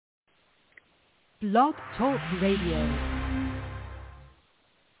Blog Talk Radio.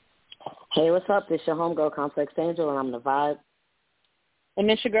 Hey, what's up? This your homegirl, Complex Angel, and I'm the Vibe. And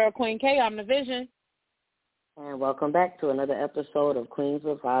this your girl, Queen K. I'm the Vision. And welcome back to another episode of Queens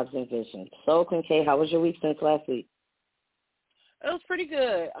with Vibes and Vision. So, Queen K, how was your week since last week? It was pretty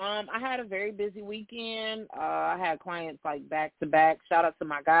good. I had a very busy weekend. I had clients like back to back. Shout out to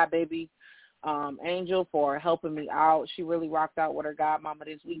my god baby, Angel, for helping me out. She really rocked out with her godmama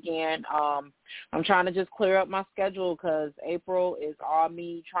this weekend. I'm trying to just clear up my schedule because April is all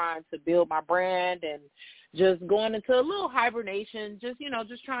me trying to build my brand and just going into a little hibernation, just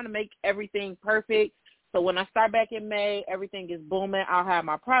trying to make everything perfect. So when I start back in May, everything is booming. I'll have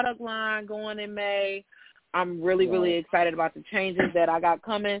my product line going in May. I'm really excited about the changes that I got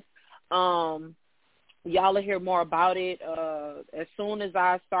coming. Y'all will hear more about it as soon as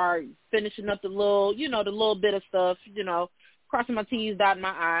I start finishing up the little bit of stuff, crossing my T's, dotting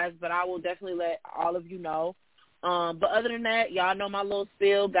my I's, but I will definitely let all of you know. But other than that, y'all know my little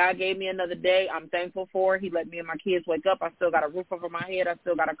spiel. God gave me another day. I'm thankful for it. He let me and my kids wake up. I still got a roof over my head. I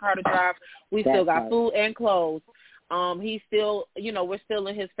still got a car to drive. We still got food and clothes. He's still, we're still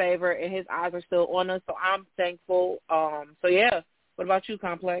in his favor, and his eyes are still on us, so I'm thankful. So, yeah. What about you,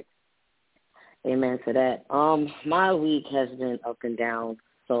 Complex? Amen to that. My week has been up and down,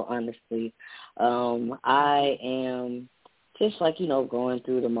 so honestly. I am just going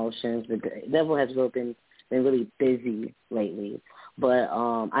through the motions. The devil has been really busy lately. But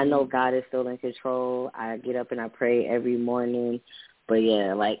I know God is still in control. I get up and I pray every morning. But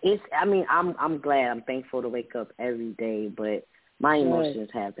yeah, I'm glad, I'm thankful to wake up every day, but my emotions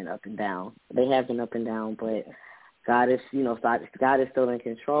have been up and down. They have been up and down, but God is, God is still in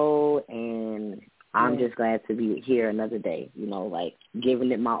control, and I'm just glad to be here another day,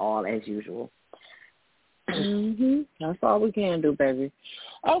 giving it my all as usual. That's all we can do, baby.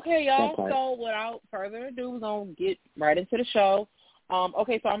 Okay, y'all, so without further ado, we're going to get right into the show.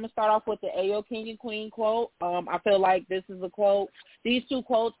 Okay, so I'm going to start off with the Ayo King and Queen quote. I feel like this is a quote. These two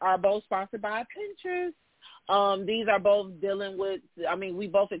quotes are both sponsored by Pinterest. These are both dealing with, we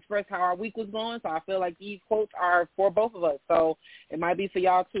both expressed how our week was going, so I feel like these quotes are for both of us. So it might be for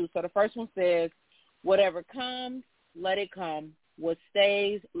y'all too. So the first one says, whatever comes, let it come. What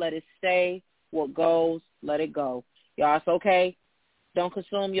stays, let it stay. What goes, let it go. Y'all, it's okay. Don't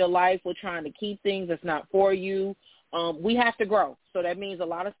consume your life with trying to keep things that's not for you. We have to grow. So that means a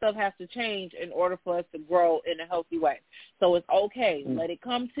lot of stuff has to change in order for us to grow in a healthy way. So it's okay. Let it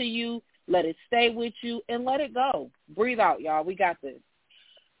come to you. Let it stay with you, and let it go. Breathe out, y'all. We got this.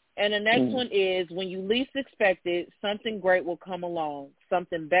 And the next one is, when you least expect it, something great will come along,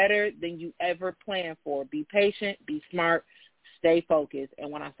 something better than you ever planned for. Be patient, be smart, stay focused.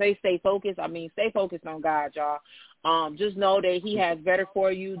 And when I say stay focused, I mean stay focused on God, y'all. Just know that he has better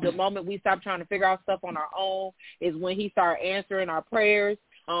for you. The moment we stop trying to figure out stuff on our own is when he starts answering our prayers.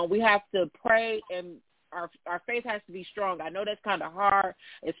 We have to pray, and our faith has to be strong. I know that's kind of hard,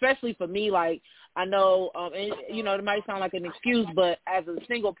 especially for me. Like, I know, it might sound like an excuse, but as a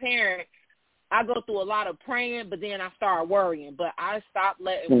single parent, I go through a lot of praying, but then I start worrying. But I stopped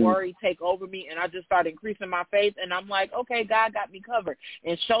letting worry take over me, and I just started increasing my faith. And I'm like, okay, God got me covered.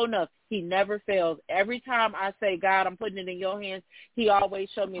 And sure enough, he never fails. Every time I say, God, I'm putting it in your hands, he always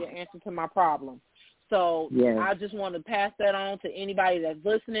showed me the answer to my problem. So I just want to pass that on to anybody that's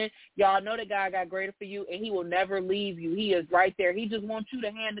listening. Y'all know that God got greater for you, and he will never leave you. He is right there. He just wants you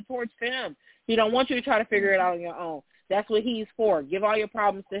to hand the torch to him. He don't want you to try to figure it out on your own. That's what he's for. Give all your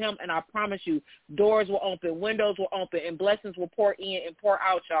problems to him, and I promise you, doors will open, windows will open, and blessings will pour in and pour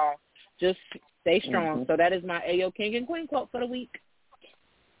out, y'all. Just stay strong. So that is my Ayo King and Queen quote for the week.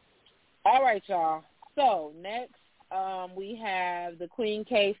 All right, y'all. So next we have the Queen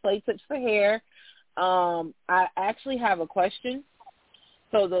K Slay Tips for Hair. I actually have a question.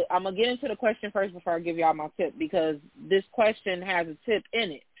 So I'm going to get into the question first before I give y'all my tip, because this question has a tip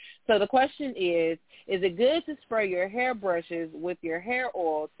in it. So the question is it good to spray your hairbrushes with your hair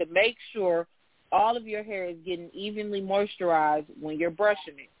oil to make sure all of your hair is getting evenly moisturized when you're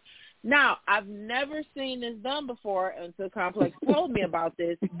brushing it? Now, I've never seen this done before until Complex told me about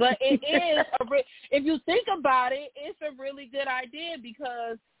this, but it is, if you think about it, it's a really good idea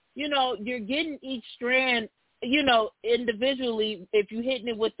because, you're getting each strand, individually. If you're hitting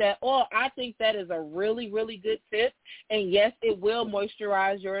it with that oil, I think that is a really, really good tip. And, yes, it will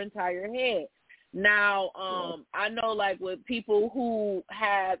moisturize your entire head. Now, I know, like, with people who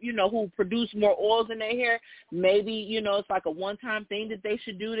have, who produce more oils in their hair, maybe, it's like a one-time thing that they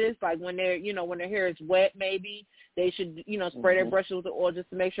should do this. Like when they're, when their hair is wet, maybe they should, spray their brushes with the oil just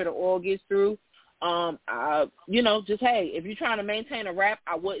to make sure the oil gets through. Just, hey, if you're trying to maintain a wrap,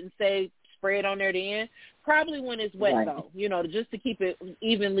 I wouldn't say spray it on there at the end. Probably when it's wet, right. though, just to keep it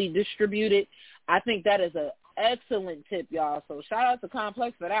evenly distributed. I think that is an excellent tip, y'all. So shout out to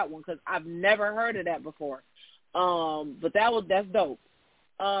Complex for that one because I've never heard of that before. But that's dope.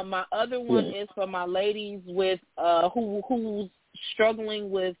 My other one is for my ladies with who's struggling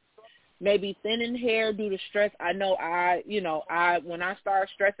with maybe thinning hair due to stress. I know when I start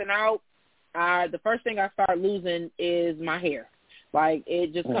stressing out, the first thing I start losing is my hair. Like,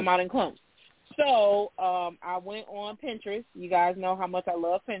 it just come out in clumps. So I went on Pinterest. You guys know how much I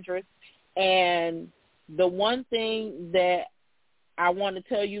love Pinterest. And the one thing that I want to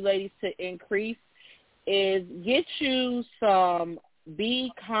tell you ladies to increase is get you some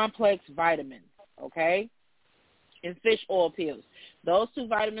B-complex vitamins, okay, and fish oil pills. Those two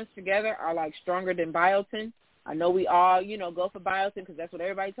vitamins together are like stronger than biotin. I know we all, go for biotin because that's what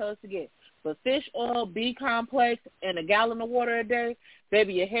everybody tells us to get. But fish oil, B-complex, and a gallon of water a day,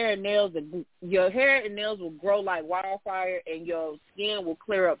 baby, your hair and nails will grow like wildfire, and your skin will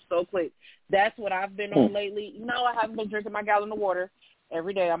clear up so quick. That's what I've been on lately. No, I haven't been drinking my gallon of water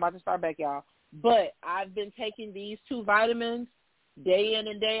every day. I'm about to start back, y'all. But I've been taking these two vitamins day in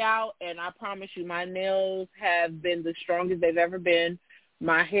and day out, and I promise you my nails have been the strongest they've ever been.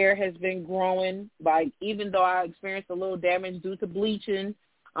 My hair has been growing. Like, even though I experienced a little damage due to bleaching,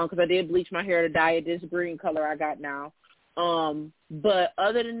 because I did bleach my hair to dye it this green color I got now. But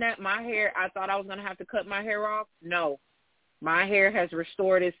other than that, my hair, I thought I was going to have to cut my hair off. No. My hair has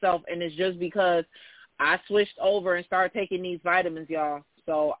restored itself, and it's just because I switched over and started taking these vitamins, y'all.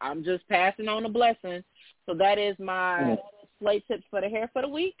 So I'm just passing on a blessing. So that is my slate tips for the hair for the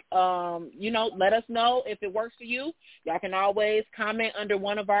week. Let us know if it works for you. Y'all can always comment under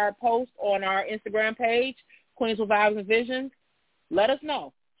one of our posts on our Instagram page, Queens with Vibes and Visions. Let us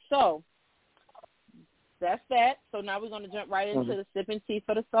know. So that's that. So now we're going to jump right into the sipping tea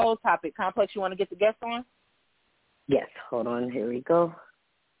for the soul topic. Complex, you want to get the guest on? Yes. Hold on. Here we go.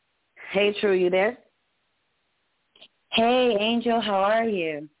 Hey, True, you there? Hey, Angel, how are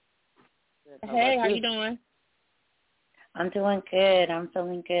you? Hey, how you doing? I'm doing good. I'm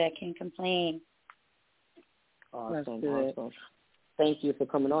feeling good. I can't complain. Awesome. Thank you for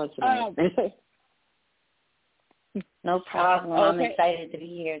coming on tonight. No problem. Okay. I'm excited to be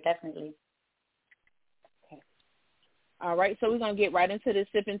here, definitely. Okay. All right, so we're going to get right into the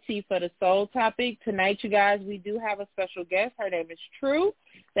sipping tea for the soul topic. Tonight, you guys, we do have a special guest. Her name is True.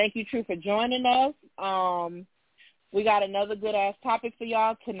 Thank you, True, for joining us. We got another good-ass topic for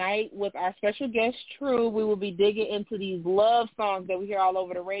y'all tonight with our special guest, True. We will be digging into these love songs that we hear all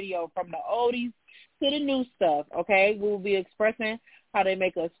over the radio, from the oldies to the new stuff, okay? We will be expressing how they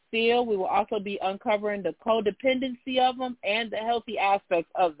make us feel. We will also be uncovering the codependency of them and the healthy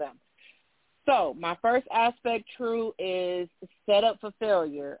aspects of them. So my first aspect, True, is set up for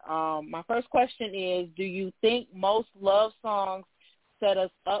failure. My first question is, do you think most love songs set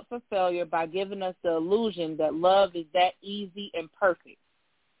us up for failure by giving us the illusion that love is that easy and perfect?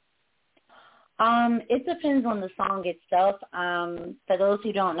 It depends on the song itself. For those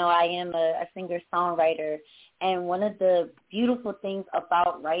who don't know, I am a singer-songwriter, and one of the beautiful things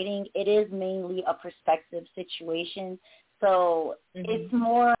about writing, it is mainly a perspective situation. So it's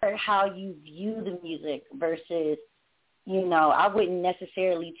more how you view the music versus, I wouldn't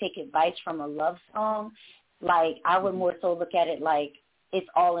necessarily take advice from a love song. Like, I would more so look at it like it's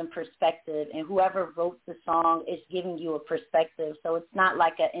all in perspective, and whoever wrote the song is giving you a perspective. So it's not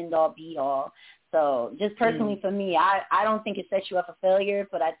like an end-all, be-all. So just personally for me, I don't think it sets you up for failure,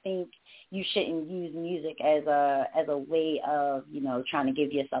 but I think you shouldn't use music as a way of, trying to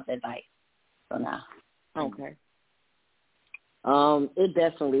give yourself advice. So now. Okay. It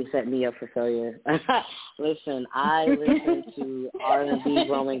definitely set me up for failure. Listen, I listened to R&B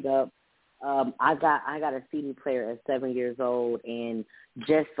growing up. I got a CD player at 7 years old, and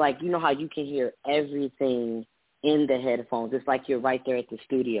just like, how you can hear everything in the headphones. It's like you're right there at the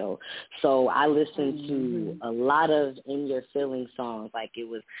studio. So I listened to a lot of In Your Feelings songs, like it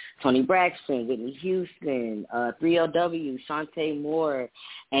was Toni Braxton, Whitney Houston, 3LW, Shantae Moore,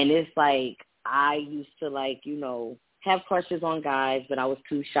 and it's like I used to have crushes on guys, but I was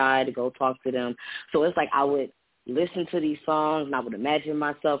too shy to go talk to them. So it's like I would listen to these songs, and I would imagine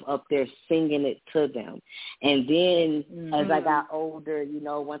myself up there singing it to them. And then as I got older,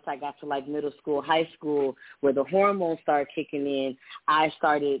 once I got to like middle school, high school, where the hormones started kicking in, I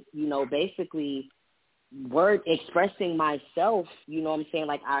started, basically expressing myself, what I'm saying?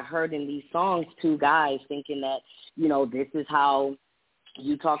 Like I heard in these songs two guys thinking that, this is how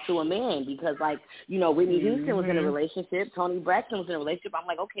you talk to a man, because Whitney Houston was in a relationship, Toni Braxton was in a relationship. I'm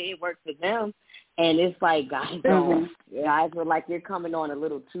like, okay, it worked for them. And it's like guys are like, you're coming on a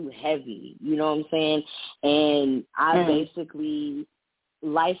little too heavy. You know what I'm saying? And I basically,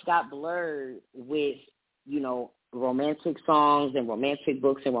 life got blurred with, you know, romantic songs and romantic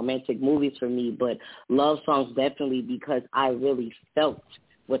books and romantic movies for me, but love songs definitely, because I really felt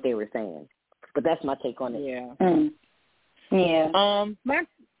what they were saying. But that's my take on it.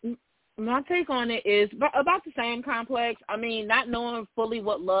 My take on it is about the same complex. I mean, not knowing fully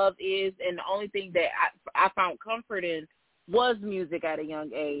what love is, and the only thing that I found comfort in was music at a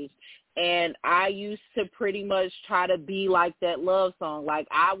young age. And I used to pretty much try to be like that love song. Like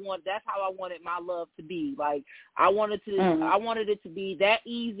that's how I wanted my love to be. Like I wanted it to be that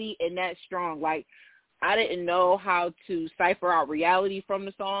easy and that strong. Like I didn't know how to cipher out reality from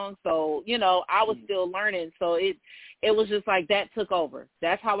the song. So, you know, I was still learning. So it was just like that took over.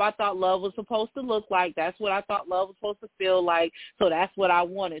 That's how I thought love was supposed to look like. That's what I thought love was supposed to feel like. So that's what I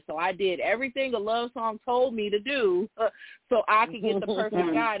wanted. So I did everything a love song told me to do so I could get the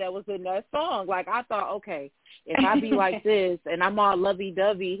perfect guy that was in that song. Like I thought, okay, if I be like this and I'm all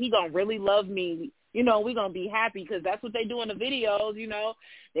lovey-dovey, he going to really love me. You know, we're going to be happy, because that's what they do in the videos, you know.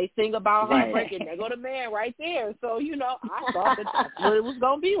 They sing about heartbreak and they go to man right there. So, you know, I thought that's what it was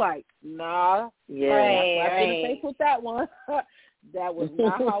going to be like. Nah. Yeah. I didn't face with that one. That was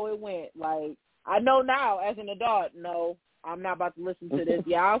not how it went. Like, I know now as an adult, no, I'm not about to listen to this.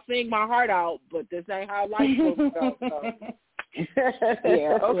 Yeah, I'll sing my heart out, but this ain't how life's supposed to go. So.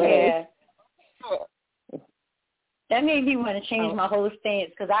 Yeah, okay. Yeah. That made me want to change my whole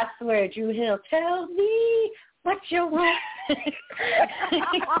stance, because I swear, Drew Hill, tell me what you want.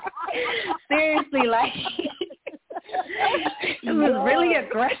 Seriously, like, it was really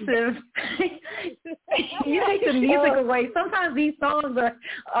aggressive. You take the music away. Sometimes these songs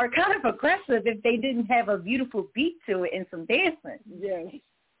are kind of aggressive if they didn't have a beautiful beat to it and some dancing. Yes.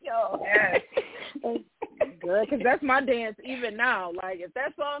 Yes. Good, because that's my dance even now. Like, if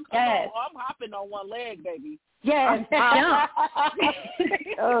that song comes on, I'm hopping on one leg, baby. Yes.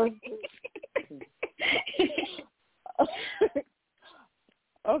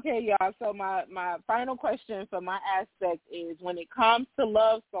 Okay, y'all. So my final question for my aspect is, when it comes to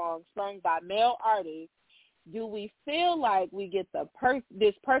love songs sung by male artists, do we feel like we get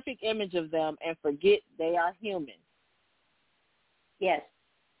this perfect image of them and forget they are human? Yes.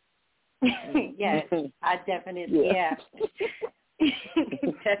 Yes, I definitely,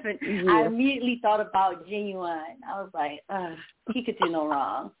 definitely. I immediately thought about Genuine. I was like, he could do no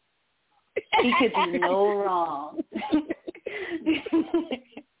wrong. He could do no wrong.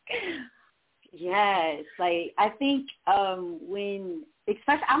 Yes, like I think when,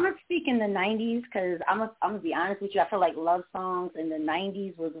 especially, I'm gonna speak in the 90s, because I'm gonna be honest with you. I feel like love songs in the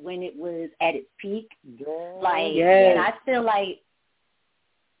 90s was when it was at its peak. And I feel like,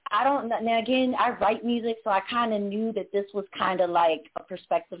 I don't know. Now, again, I write music, so I kind of knew that this was kind of like a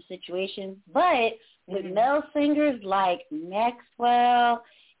perspective situation. But with male singers like Maxwell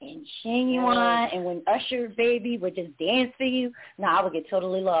and Genuine, and when Usher Baby would just dance for you, I would get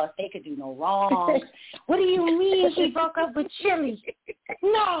totally lost. They could do no wrong. What do you mean he broke up with Chili?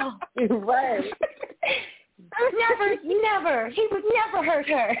 No. Right. He would never hurt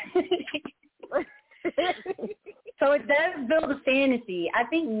her. So it does build a fantasy. I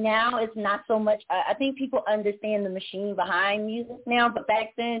think now it's not so much. I think people understand the machine behind music now, but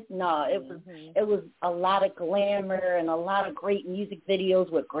back then, no, it was a lot of glamour and a lot of great music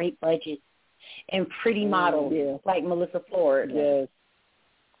videos with great budgets and pretty models like Melissa Ford.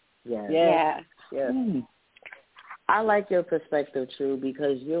 Yes. I like your perspective, True,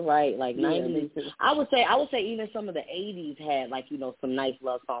 because you're right. Like 90s, I would say even some of the 80s had, like, you know, some nice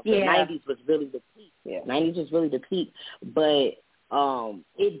love songs. The 90s was really the peak. 90s was really the peak, but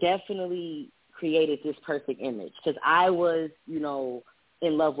it definitely created this perfect image, because I was, you know,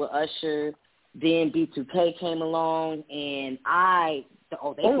 in love with Usher. Then B2K came along, and they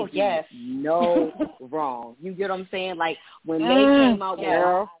could do no wrong. You get what I'm saying? Like when they came out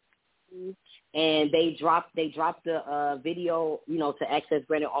with. And they dropped the video, you know, to Access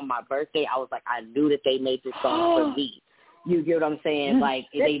Granted on my birthday. I was like, I knew that they made this song for me. You get what I'm saying? Like,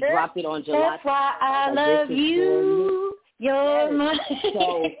 they dropped it on July. That's why I love you. You're my.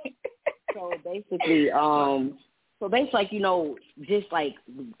 So basically, you know, just like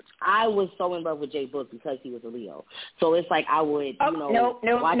I was so in love with J Book because he was a Leo. So it's like I would, you know.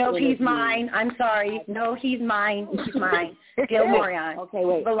 No, he's mine. I'm sorry. No, he's mine. He's mine. Gil Morion. Okay,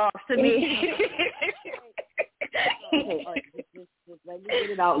 wait. Belongs to me. Okay, all right, just let me get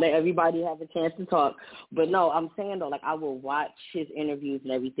it out, let everybody have a chance to talk. But no, I'm saying though, like I will watch his interviews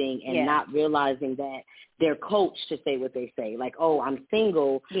and everything and not realizing that they're coached to say what they say. Like, oh, I'm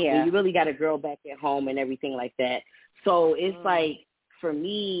single. Yeah. And you really got a girl back at home and everything like that. So it's like, for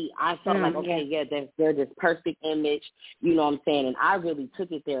me, I felt like, okay, they're this perfect image, you know what I'm saying? And I really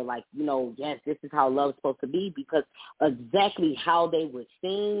took it there like, you know, yes, this is how love's supposed to be, because exactly how they would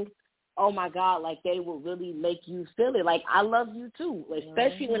sing, oh, my God, like they would really make you feel it. Like, I love you, too,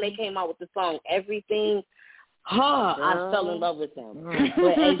 especially when they came out with the song Everything. I fell in love with them.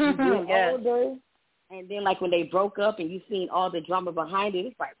 But as you get older, and then, like, when they broke up and you seen all the drama behind it,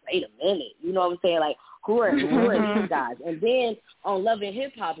 it's like, wait a minute. You know what I'm saying? Like, who are these guys? And then on Love and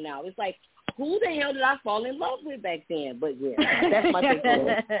Hip Hop now, it's like, who the hell did I fall in love with back then? But, yeah, that's my take on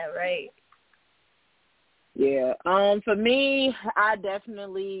it. Right. Yeah. For me, I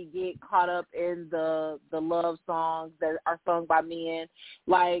definitely get caught up in the love songs that are sung by men.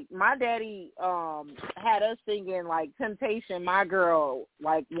 Like my daddy had us singing like Temptation, My Girl,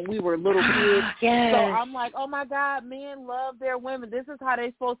 like when we were little kids. Yes. So I'm like, oh my God, men love their women. This is how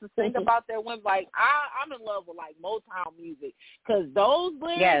they're supposed to think about their women. Like I'm in love with like Motown music, because those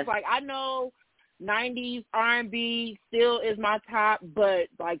lyrics, like I know 90s R&B still is my top, but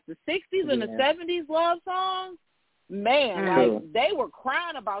like the 60s and the 70s love songs, man, like they were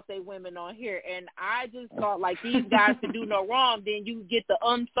crying about their women on here, and I just thought like these guys could do no wrong. Then you get the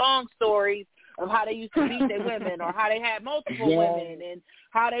unsung stories of how they used to beat their women, or how they had multiple women, and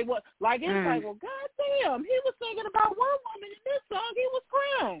how they were like, it's like, well, goddamn, he was thinking about one woman in this song, he was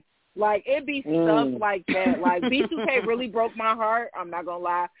crying. Like, it be stuff like that. Like, B2K really broke my heart. I'm not gonna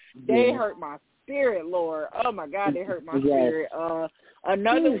lie. They hurt my spirit, Lord. Oh my God, they hurt my spirit.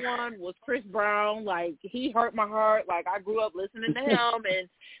 Another one was Chris Brown. Like, he hurt my heart. Like, I grew up listening to him, and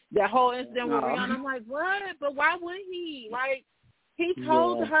that whole incident with Rihanna, I'm like, what? But why would he? Like, he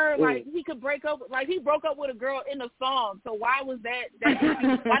told her, like, he could break up. Like, he broke up with a girl in a song. So why was why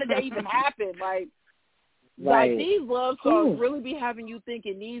did that even happen? Like these love songs really be having you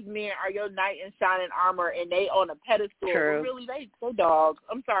thinking these men are your knight in shining armor, and they on a pedestal. But really, they dogs.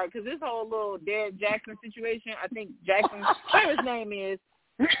 I'm sorry, because this whole little Derek Jackson situation, I think Jackson, whatever his name is,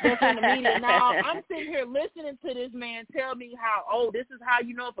 that's in the media now. I'm sitting here listening to this man tell me how, this is how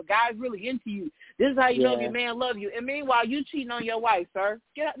you know if a guy's really into you. This is how you know if your man love you. And meanwhile, you cheating on your wife, sir.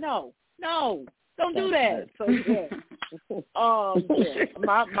 Get up. No. Don't do that. So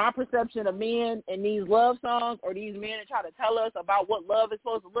my perception of men and these love songs, or these men that try to tell us about what love is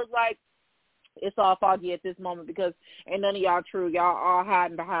supposed to look like, it's all foggy at this moment, because ain't none of y'all true. Y'all all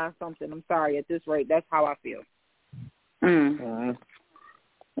hiding behind something. I'm sorry, at this rate, that's how I feel.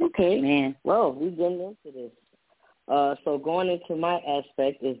 Okay, man. Well, we're getting into this. So going into my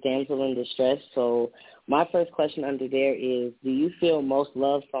aspect is damsel in distress. So my first question under there is, do you feel most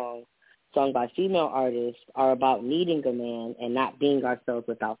love songs sung by female artists are about needing a man and not being ourselves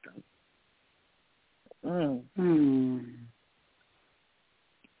without them?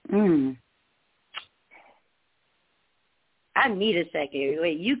 I need a second.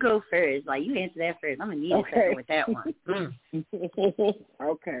 Wait, you go first. Like, you answer that first. I'm going to need a second with that one.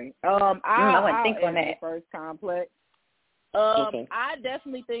 Okay. I want to think on that. First complex. I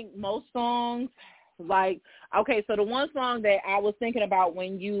definitely think most songs, like, okay, so the one song that I was thinking about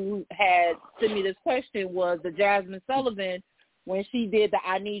when you had sent me this question was the Jasmine Sullivan, when she did the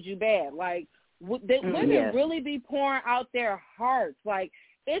I Need You Bad. Like, women really be pouring out their hearts. Like,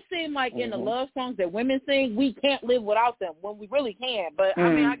 it seemed like in the love songs that women sing, we can't live without them, when we really can. But, I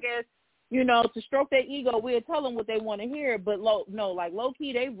mean, I guess, you know, to stroke their ego, we'll tell them what they want to hear. But,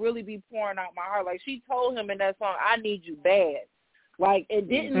 low-key, they really be pouring out my heart. Like, she told him in that song, I need you bad. Like, it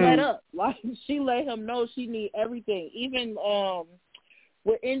didn't let up. Like, she let him know she need everything. Even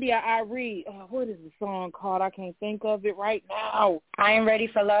with India Irie, what is the song called? I can't think of it right now. I Am Ready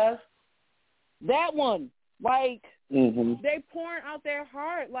for Love? That one. Like, they pouring out their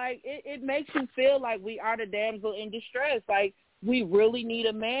heart. Like, it makes you feel like we are the damsel in distress. Like, we really need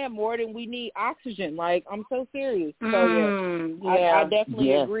a man more than we need oxygen. Like, I'm so serious. So, I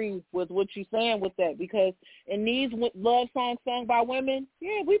definitely agree with what you're saying with that, because in these love songs sung by women,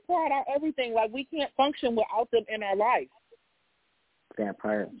 we pour out everything. Like, we can't function without them in our life. That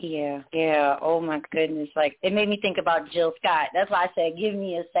part. Yeah. Oh, my goodness. Like, it made me think about Jill Scott. That's why I said, give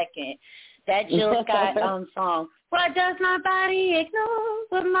me a second. That Jill Scott song, what does my body ignore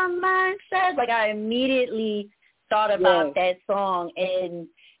what my mind says? Like, I immediately thought about that song, and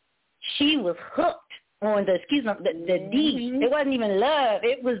she was hooked on the D. It wasn't even love.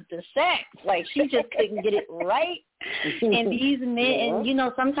 It was the sex. Like, she just couldn't get it right. And these men, and, you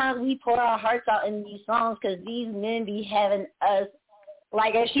know, sometimes we pour our hearts out in these songs because these men be having us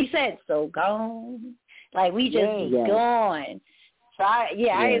Like as she said, so gone. Like we just be gone. So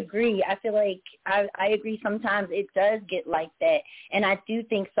I agree. I feel like I agree. Sometimes it does get like that, and I do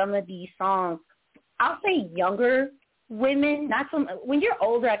think some of these songs, I'll say younger women, not some. When you're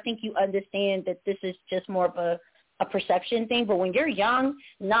older, I think you understand that this is just more of a perception thing. But when you're young,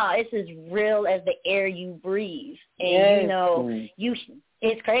 it's as real as the air you breathe, and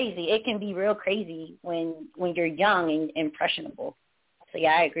it's crazy. It can be real crazy when you're young and impressionable. So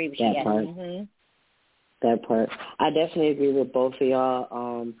yeah, I agree with you. That part. I definitely agree with both of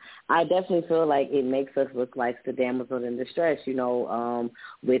y'all. I definitely feel like it makes us look like the damsel in distress,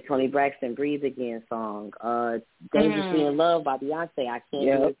 with Toni Braxton, Breathe Again song. Dangerously in Love by Beyonce. I can't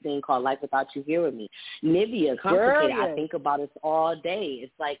hear a thing called Life Without You Here With Me. Nivea, Complicated. I think about it all day.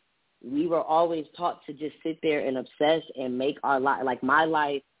 It's like we were always taught to just sit there and obsess and make our life, like my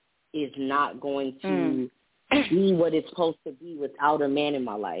life is not going to be what it's supposed to be without a man in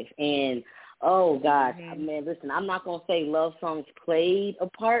my life. And oh, God, man, listen, I'm not going to say love songs played a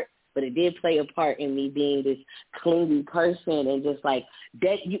part, but it did play a part in me being this clingy person and just, like,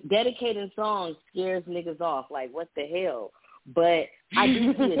 dedicating songs scares niggas off. Like, what the hell? But I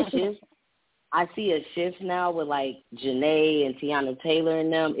do see a shift. I see a shift now with, like, Janae and Tiana Taylor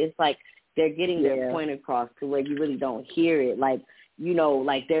and them. It's like they're getting their point across to where you really don't hear it. Like,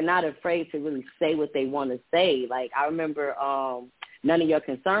 like they're not afraid to really say what they want to say. Like, I remember None of Your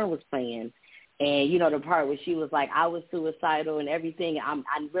Concern was playing. And, the part where she was like, I was suicidal and everything. I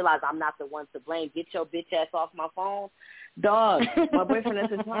realized I'm not the one to blame. Get your bitch ass off my phone. Dog, my boyfriend at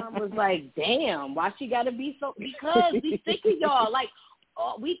the time was like, damn, why she got to be so? Because we sick of y'all. Like,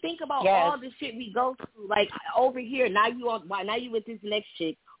 we think about all the shit we go through. Like, over here, now you with this next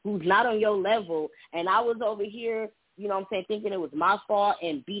chick who's not on your level. And I was over here, thinking it was my fault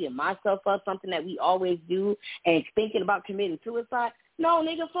and beating myself up, something that we always do, and thinking about committing suicide. No,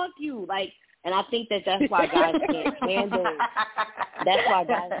 nigga, fuck you. Like, and I think that's why guys can't handle. That's why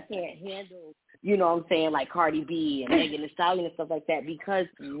guys can't handle. Like Cardi B and Megan Thee Stallion and stuff like that, because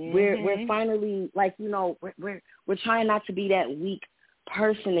we're finally like, we're trying not to be that weak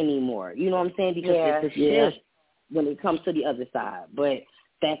person anymore. You know what I'm saying? Because it's a shift when it comes to the other side. But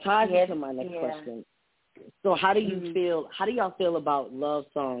that ties into my next question. So how do you feel? How do y'all feel about love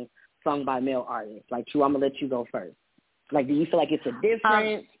songs sung by male artists? Like, True, I'm gonna let you go first. Like, do you feel like it's a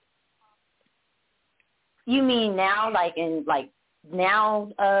difference? You mean now, like in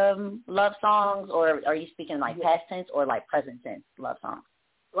love songs, or are you speaking like past tense or like present tense love songs?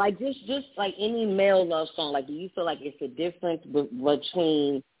 Like just like any male love song. Like, do you feel like it's a difference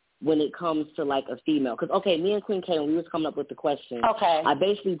between when it comes to like a female? Because me and Queen K, when we was coming up with the question, I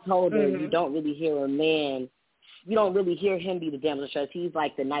basically told her you don't really hear a man. You don't really hear him be the damsel in distress. He's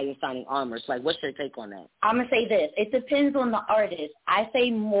like the knight in shining armor. So, like, what's your take on that? I'm going to say this. It depends on the artist. I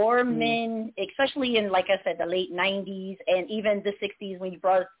say more men, especially in, like I said, the late 90s and even the 60s when you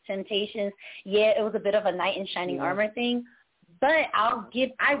brought Temptations. Yeah, it was a bit of a knight in shining armor thing. But I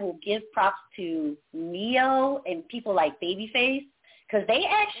will give props to Neo and people like Babyface, because they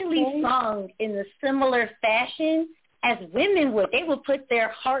actually sung in a similar fashion as women would. They would put their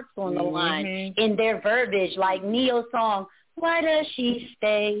hearts on the line in their verbiage, like Neo's song, Why Does She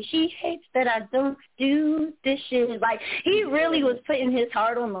Stay? She Hates That I Don't Do Dishes. Like, he really was putting his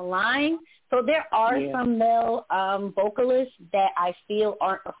heart on the line. So there are some male vocalists that I feel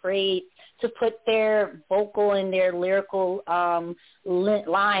aren't afraid to put their vocal and their lyrical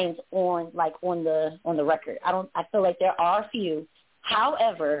lines on the record. I feel like there are a few.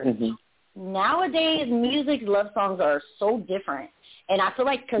 However, nowadays music's love songs are so different, and I feel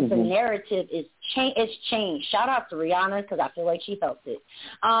like because the narrative is changed. Shout out to Rihanna, because I feel like she helped it.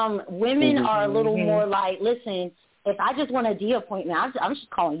 Women are a little more like, listen, if I just want a D appointment, I'm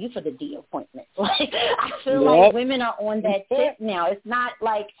just calling you for the D appointment. Like, I feel like women are on that tip now. It's not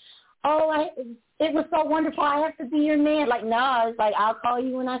like, it was so wonderful, I have to be your man. Like, no, it's like, I'll call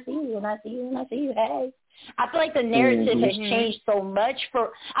you when I see you, and I see you, and I see you. Hey. I feel like the narrative has changed so much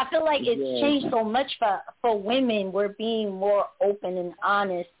it's changed so much for women. We're being more open and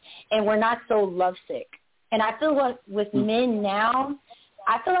honest, and we're not so lovesick. And I feel like with men now,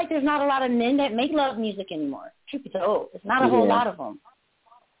 I feel like there's not a lot of men that make love music anymore. Truth be told, it's not a whole lot of them.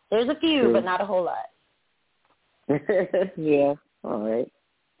 There's a few, but not a whole lot. All right.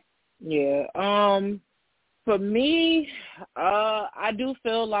 For me, I do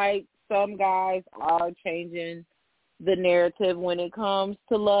feel like some guys are changing the narrative when it comes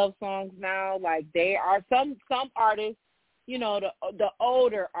to love songs now. Like, they are some artists, the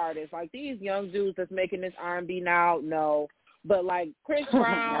older artists, like these young dudes that's making this R&B now, no. But like Chris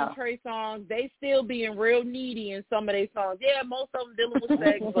Brown, Trey Songz, they still being real needy in some of their songs. Yeah, most of them dealing with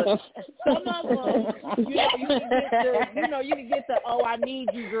sex, but some of them, you can get the "Oh, I need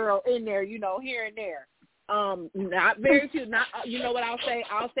you, girl" in there, here and there. Not very few. Not you know what I'll say?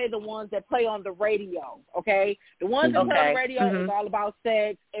 I'll say the ones that play on the radio. Okay, the ones that play on the radio is all about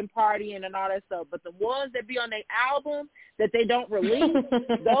sex and partying and all that stuff. But the ones that be on their album that they don't release,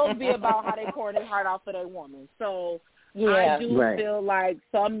 those be about how they pour their heart out for their woman. So. I do feel like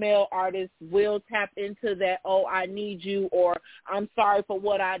some male artists will tap into that, "Oh, I need you," or "I'm sorry for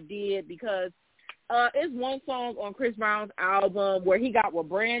what I did," because it's one song on Chris Brown's album where he got with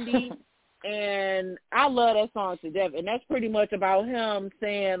Brandy, and I love that song to death. And that's pretty much about him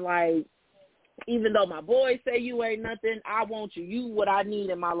saying, like, even though my boys say you ain't nothing, I want you. You what I need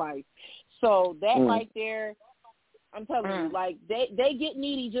in my life. So that right there, I'm telling you, like, they get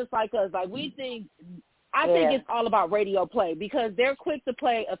needy just like us. Like, we think... I think it's all about radio play because they're quick to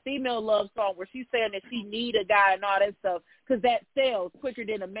play a female love song where she's saying that she need a guy and all that stuff because that sells quicker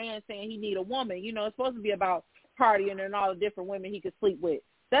than a man saying he need a woman. It's supposed to be about partying and all the different women he could sleep with.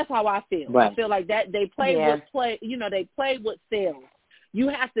 That's how I feel. Right. I feel like that they play what play. They play what sells. You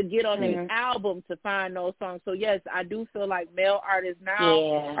have to get on their album to find those songs. So, yes, I do feel like male artists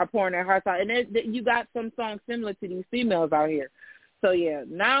now are pouring their hearts out. And you got some songs similar to these females out here. So, yeah,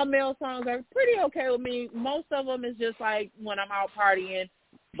 now male songs are pretty okay with me. Most of them is just like when I'm out partying.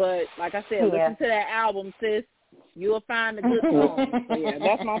 But, like I said, listen to that album, sis. You'll find a good song. So, yeah,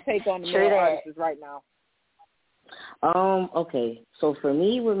 that's my take on the male artists right now. Okay. So, for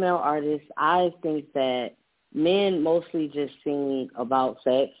me with male artists, I think that men mostly just sing about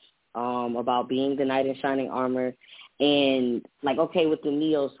sex, about being the knight in shining armor. And, like, okay, with the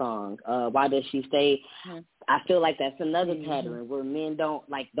Neo song, Why Does She Stay? I feel like that's another pattern where men don't,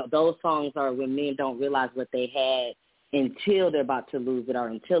 like, those songs are when men don't realize what they had until they're about to lose it or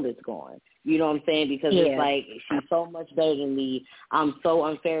until it's gone. You know what I'm saying? Because it's like, she's so much better than me. I'm so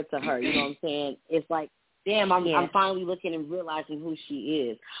unfair to her. You know what I'm saying? It's like, damn, I'm finally looking and realizing who she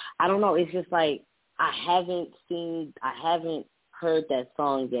is. I don't know. It's just like, I haven't heard that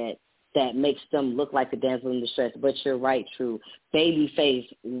song yet that makes them look like a damsel in distress. But you're right, True. Babyface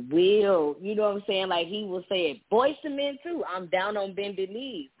will, you know what I'm saying? Like, he will say it. Boys to Men, too. I'm down on bended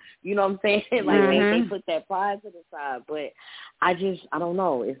knees. You know what I'm saying? Like, they put that pride to the side. But I don't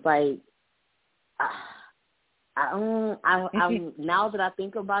know. It's like, I'm now that I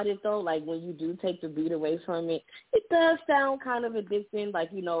think about it, though, like, when you do take the beat away from it, it does sound kind of addicting. Like,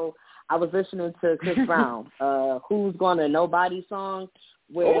 I was listening to Chris Brown, Who's Gonna Nobody song,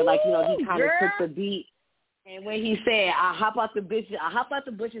 where, like, he kind of took the beat, and when he said, I hop out the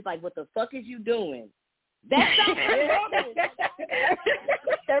bushes, like, what the fuck is you doing? That sounds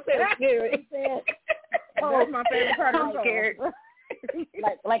That's scary. That's my favorite part of the song.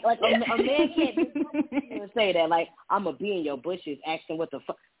 like a man can't say that. Like, I'm going to be in your bushes asking what the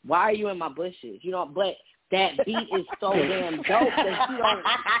fuck, why are you in my bushes? But that beat is so damn dope that you don't.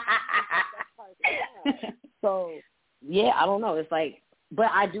 So, yeah, I don't know. It's like, but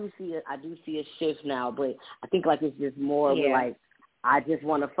I do see a shift now, but I think, like, it's just more like, I just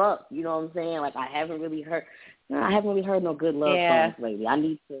want to fuck. You know what I'm saying? Like, I haven't really heard no good love songs lately. I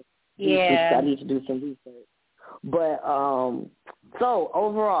need to do some research. But so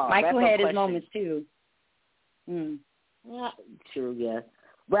overall, Michael had his moments too. Yeah, true. Yeah.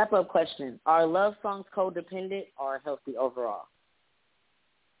 Wrap up question: are love songs codependent or healthy overall?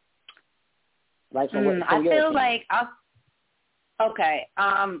 Like, I feel like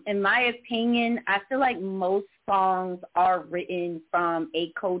in my opinion, I feel like most songs are written from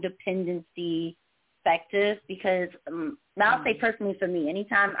a codependency perspective because I'll say personally for me,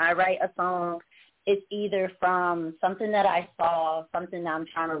 anytime I write a song, it's either from something that I saw, something that I'm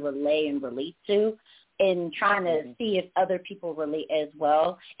trying to relay and relate to, and trying to see if other people relate as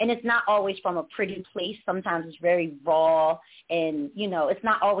well. And it's not always from a pretty place. Sometimes it's very raw and, it's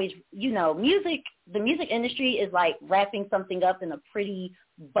not always, the music industry is like wrapping something up in a pretty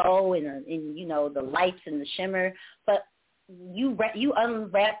bow and the lights and the shimmer. But you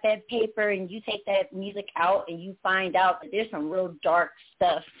unwrap that paper and you take that music out and you find out that there's some real dark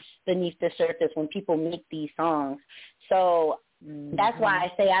stuff beneath the surface when people make these songs. So that's why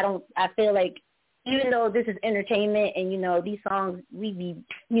I say I feel like even though this is entertainment and, these songs, we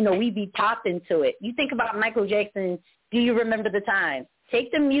be popping to it. You think about Michael Jackson, Do You Remember the Time?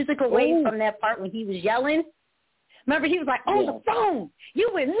 Take the music away from that part when he was yelling. Remember, he was like, on the phone, you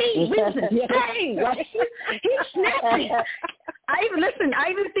and me, we was the same. Like, he snapped it. I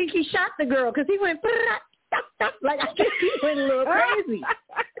even think he shot the girl because he went, like, I think he went a little crazy.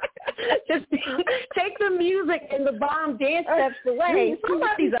 Just take the music and the bomb dance steps away.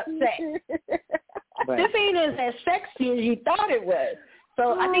 Somebody's upset. Right. This ain't as sexy as you thought it was.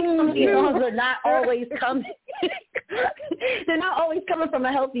 So I think some of these songs are not always coming. They're not always coming from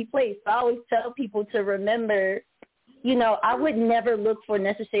a healthy place. I always tell people to remember, you know, I would never look for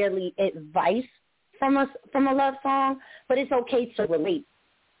necessarily advice from a love song, but it's okay to relate.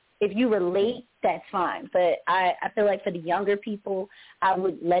 If you relate, that's fine. But I feel like for the younger people, I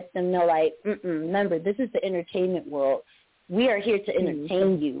would let them know, like, remember, this is the entertainment world. We are here to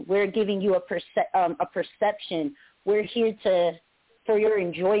entertain you. We're giving you a perception. We're here for your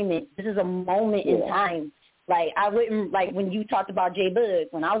enjoyment. This is a moment in time. Like, I wouldn't, like, when you talked about J Bug,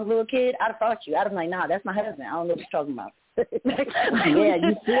 when I was a little kid, I'd have thought you. I'd have been like, nah, that's my husband. I don't know what you're talking about. Yeah,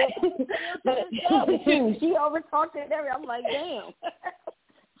 you see it? She over-talked it every. I'm like, damn.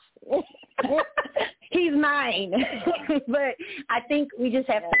 He's mine. But I think we just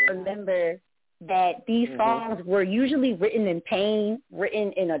have to remember that these songs were usually written in pain,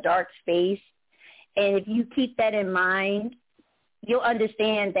 written in a dark space. And if you keep that in mind, you'll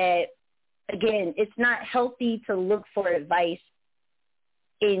understand that, again, it's not healthy to look for advice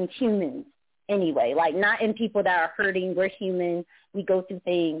in humans anyway, like not in people that are hurting. We're human. We go through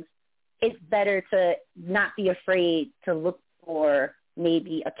things. It's better to not be afraid to look for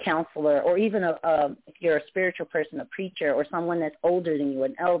maybe a counselor or even if you're a spiritual person, a preacher or someone that's older than you,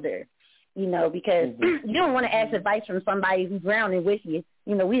 an elder, you know, because you don't want to ask advice from somebody who's grounded with you.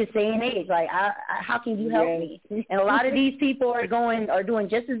 You know, we the same age. Like, how can you help me? And a lot of these people are doing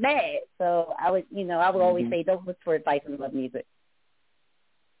just as bad. So I would always say, don't look for advice in love music.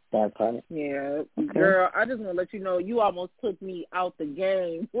 That's funny. Yeah, girl, I just want to let you know, you almost took me out the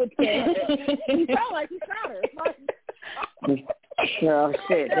game with that. You sound like you shot her. Oh,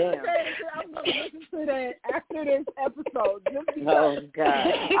 shit, damn. I'm going to listen to that after this episode. Just because. Oh, God. I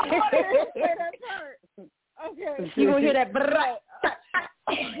want to hear that part. Okay. You going to hear that? Girl, that's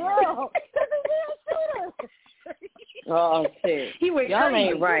a real shooter. Oh, shit. Y'all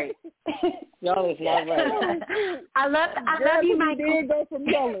ain't right. Y'all is not right. I love you, Michael. He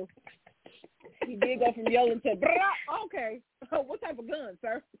did go from yelling. To, okay. What type of gun,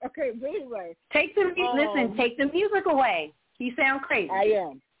 sir? Okay, but anyway. Take the music away. You sound crazy. I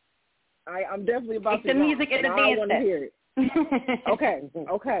am. I'm definitely about take to. The music and the dance. I want to hear it. Okay.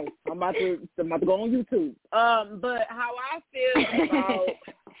 I'm about to go on YouTube. But how I feel about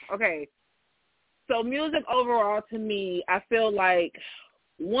okay. So music overall, to me, I feel like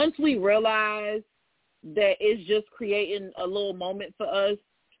once we realize that it's just creating a little moment for us,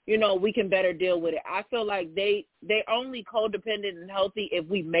 you know, we can better deal with it. I feel like they only codependent and healthy if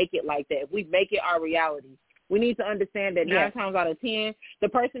we make it like that, if we make it our reality. We need to understand that 9 times out of 10, the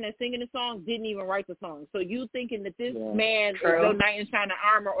person that's singing the song didn't even write the song. So you thinking that this man is your knight in shining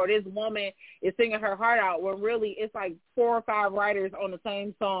armor or this woman is singing her heart out, when really it's like 4 or 5 writers on the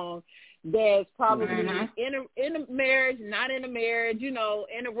same song that's probably in a marriage, not in a marriage, you know,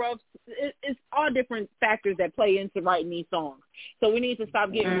 in a rough. It's all different factors that play into writing these songs. So we need to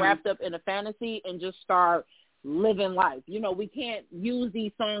stop getting wrapped up in a fantasy and just start living life. You know, we can't use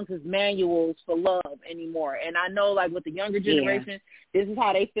these songs as manuals for love anymore. And I know, like, with the younger generation, this is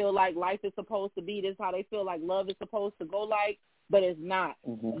how they feel like life is supposed to be. This is how they feel like love is supposed to go like, but it's not.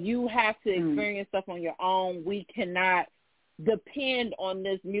 You have to experience stuff on your own. We cannot depend on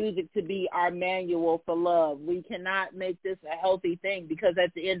this music to be our manual for love. We cannot make this a healthy thing, because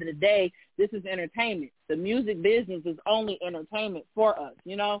at the end of the day, this is entertainment. The music business is only entertainment for us,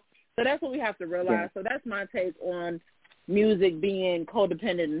 you know? So that's what we have to realize. So that's my take on music being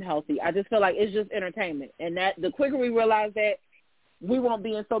codependent and healthy. I just feel like it's just entertainment. And that the quicker we realize that, we won't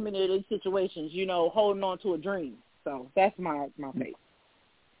be in so many of these situations, you know, holding on to a dream. So that's my take.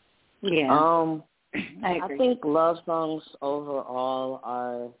 Yeah. I think love songs overall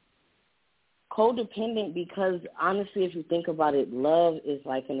are codependent because, honestly, if you think about it, love is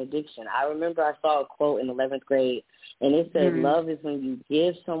like an addiction. I remember I saw a quote in 11th grade, and it said, love is when you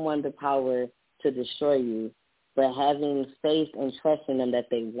give someone the power to destroy you, but having faith and trust in them that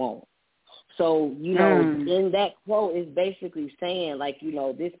they won't. So, you know, in that quote is basically saying, like, you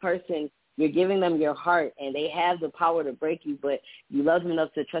know, this person, you're giving them your heart, and they have the power to break you, but you love them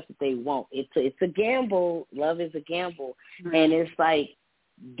enough to trust that they won't. It's a gamble. Love is a gamble. And it's like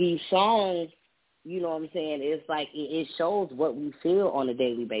these songs, you know what I'm saying, it's like it shows what we feel on a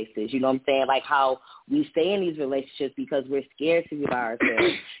daily basis. You know what I'm saying? Like how we stay in these relationships because we're scared to be by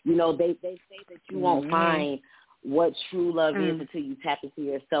ourselves. You know, they say that you won't find what true love is until you tap into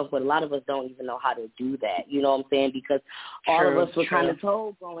yourself. But a lot of us don't even know how to do that. You know what I'm saying? Because all of us were kind of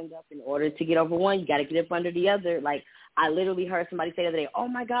told growing up, in order to get over one, you got to get up under the other. Like, I literally heard somebody say the other day, oh,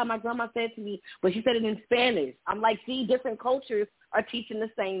 my God, my grandma said to me, but she said it in Spanish. I'm like, see, different cultures are teaching the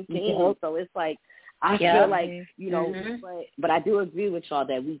same thing. So it's like, I feel like, you know, but I do agree with y'all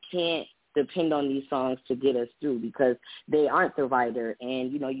that we can't depend on these songs to get us through, because they aren't the writer.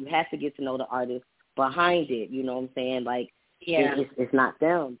 And, you know, you have to get to know the artist behind it, you know what I'm saying? Like, it's not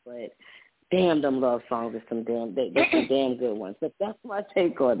them, but damn, them love songs are some damn good ones. But that's my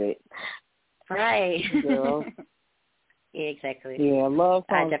take on it. Right. Girl. Yeah, exactly. Yeah, love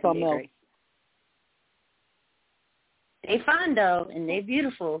songs something else. They fun though, and they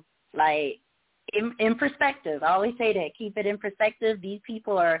beautiful. Like, in perspective, I always say that. Keep it in perspective. These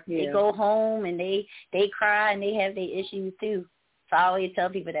people they go home and they cry and they have their issues too. So I always tell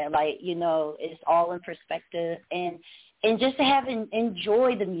people that, like, you know, it's all in perspective, and just to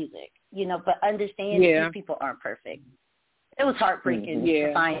enjoy the music, you know, but understand that these people aren't perfect. It was heartbreaking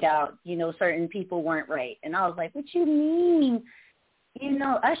to find out, you know, certain people weren't right. And I was like, what you mean? You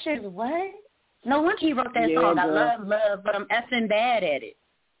know, Usher's what? No wonder he wrote that song. I love, but I'm effing bad at it.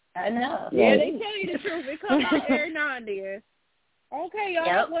 I know. Yeah, they tell you the truth. It comes out every now and then. Okay, y'all.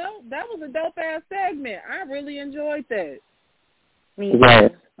 Yep. Well, that was a dope-ass segment. I really enjoyed that. Me too.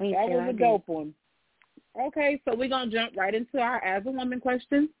 That was a dope one. Okay, so we're going to jump right into our As a Woman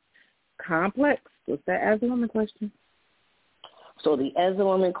question. Complex. What's that As a Woman question? So the As a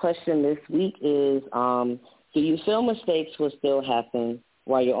Woman question this week is, do you feel mistakes will still happen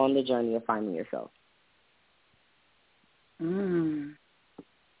while you're on the journey of finding yourself?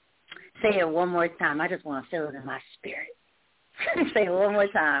 Say it one more time. I just want to feel it in my spirit. Say it one more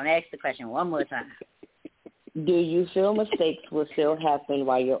time. Ask the question one more time. Do you feel mistakes will still happen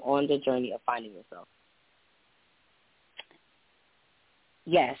while you're on the journey of finding yourself?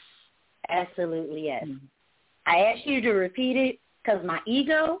 Yes. Absolutely yes. I asked you to repeat it because my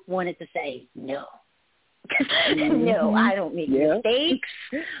ego wanted to say no. No, I don't make mistakes.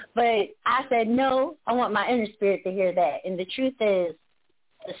 But I said no. I want my inner spirit to hear that. And the truth is,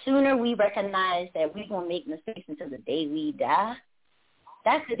 the sooner we recognize that we're going to make mistakes until the day we die,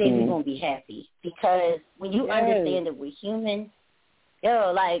 that's the day we're going to be happy. Because when you understand that we're human,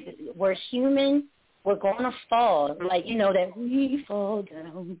 like, we're human, we're going to fall. Like, you know, that we fall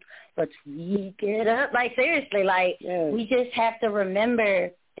down, but we get up. Like, seriously, like, we just have to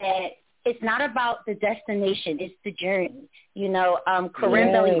remember that it's not about the destination, it's the journey. You know,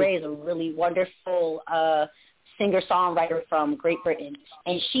 Corinne Belly Ray is a really wonderful singer-songwriter from Great Britain,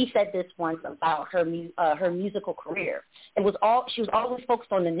 and she said this once about her musical career. She was always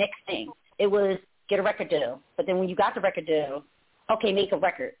focused on the next thing. It was get a record deal, but then when you got the record deal, okay, make a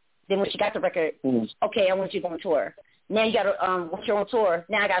record. Then when she got the record, okay, I want you to go on tour. Now you got to, once you're on tour,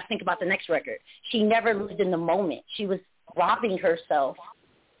 now I got to think about the next record. She never lived in the moment. She was robbing herself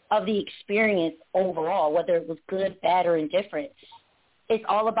of the experience overall, whether it was good, bad, or indifferent. It's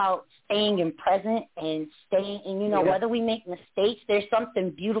all about staying in present and staying, and, you know, whether we make mistakes, there's something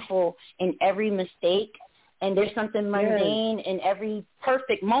beautiful in every mistake, and there's something mundane in every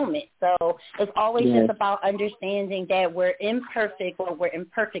perfect moment. So it's always just about understanding that we're imperfect, or we're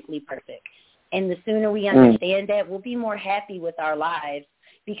imperfectly perfect. And the sooner we understand that, we'll be more happy with our lives,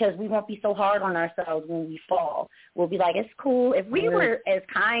 because we won't be so hard on ourselves when we fall. We'll be like, it's cool. If we were as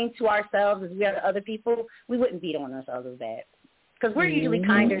kind to ourselves as we are to other people, we wouldn't beat on ourselves as bad. Because we're usually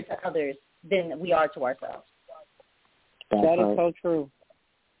kinder to others than we are to ourselves. That is so true.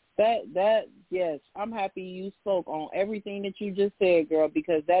 That yes, I'm happy you spoke on everything that you just said, girl,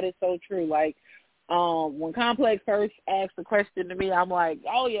 because that is so true. Like, when Complex first asked the question to me, I'm like,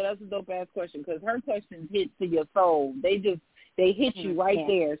 oh, yeah, that's a dope-ass question, because her questions hit to your soul. They hit you right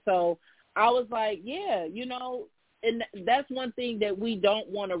there. So I was like, yeah, you know, and that's one thing that we don't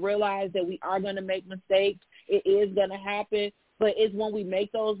want to realize, that we are going to make mistakes. It is going to happen. But it's when we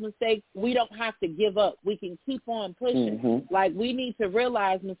make those mistakes, we don't have to give up. We can keep on pushing. Like, we need to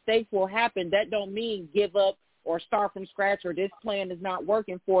realize mistakes will happen. That don't mean give up or start from scratch, or this plan is not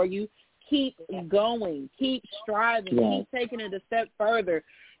working for you. Keep going. Keep striving. Keep taking it a step further.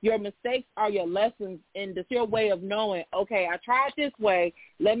 Your mistakes are your lessons, and it's your way of knowing, okay, I tried this way.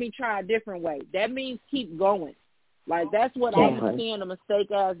 Let me try a different way. That means keep going. Like, that's what I'm seeing a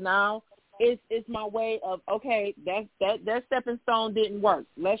mistake as now. It's my way of, okay, that stepping stone didn't work.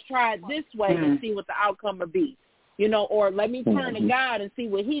 Let's try it this way and see what the outcome will be. You know, or let me turn to God and see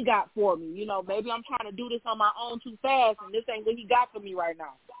what he got for me. You know, maybe I'm trying to do this on my own too fast, and this ain't what he got for me right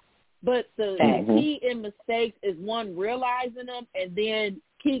now. But the key in mistakes is, one, realizing them, and then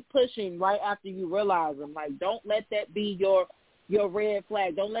keep pushing right after you realize them. Like, don't let that be your red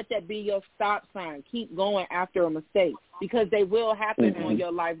flag. Don't let that be your stop sign. Keep going after a mistake because they will happen on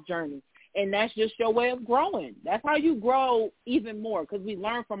your life journey. And that's just your way of growing. That's how you grow even more because we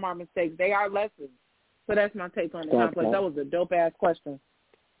learn from our mistakes. They are lessons. So that's my take on the complex. That was a dope-ass question.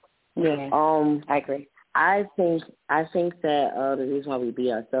 Yeah, I agree. I think that the reason why we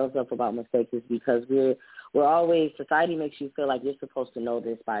beat ourselves up about mistakes is because we're always, society makes you feel like you're supposed to know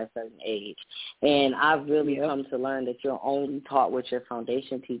this by a certain age. And I've really come to learn that you're only taught what your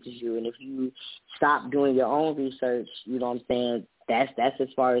foundation teaches you. And if you stop doing your own research, you know what I'm saying, that's as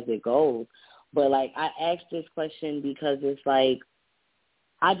far as it goes. But, like, I asked this question because it's like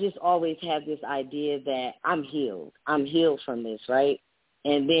I just always have this idea that I'm healed. I'm healed from this, right?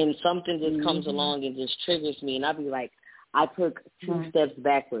 And then something just comes along and just triggers me, and I'll be like, I took 2 steps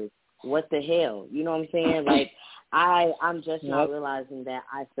backwards. What the hell? You know what I'm saying? Like, I'm just not realizing that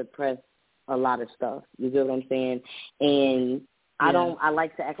I suppress a lot of stuff. You get what I'm saying? And I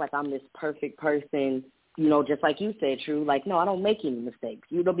like to act like I'm this perfect person, you know, just like you said, True. Like, no, I don't make any mistakes,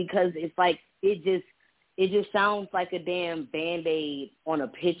 you know, because it's like it just sounds like a damn Band-Aid on a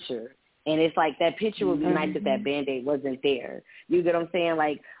picture. And it's like that picture would be nice if that Band-Aid wasn't there. You get what I'm saying?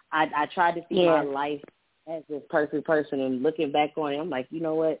 Like, I tried to see my life as this perfect person, and looking back on it, I'm like, you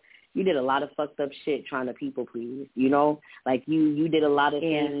know what? You did a lot of fucked up shit trying to people please, you know? Like, you did a lot of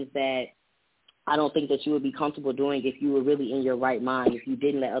things that I don't think that you would be comfortable doing if you were really in your right mind, if you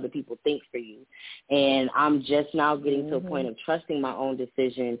didn't let other people think for you. And I'm just now getting to a point of trusting my own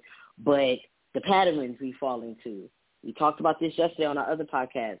decision, but the patterns we fall into. We talked about this yesterday on our other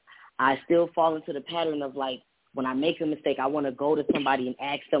podcast. I still fall into the pattern of, like, when I make a mistake, I want to go to somebody and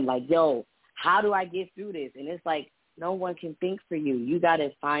ask them, like, yo, how do I get through this? And it's like, no one can think for you. You got to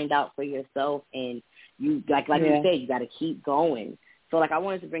find out for yourself, and you, like you said, you got to keep going. So, like, I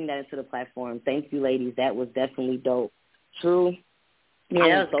wanted to bring that into the platform. Thank you, ladies. That was definitely dope. True. Yeah,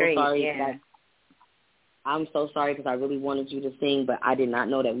 that was so great. Sorry I'm so sorry because I really wanted you to sing, but I did not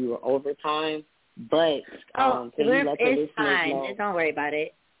know that we were over time. But can you let the listeners fine. know? Don't worry about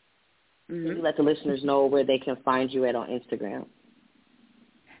it. Can you let the listeners know where they can find you at on Instagram?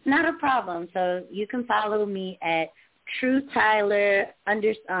 Not a problem. So you can follow me at True Tyler what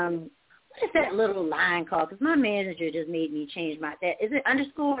is that little line called? Because my manager just made me change that. Is it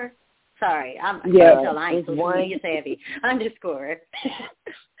underscore? Sorry, I ain't social media savvy. Underscore.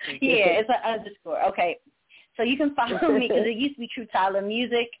 It's an underscore. Okay. So you can follow me because it used to be True Tyler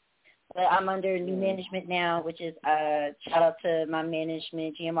Music, but I'm under new management now, which is shout out to my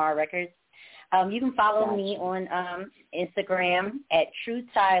management, GMR Records. You can follow me on Instagram at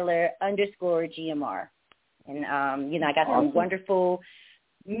TrueTyler_GMR. And, I got some wonderful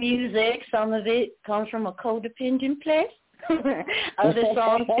music. Some of it comes from a codependent place. Other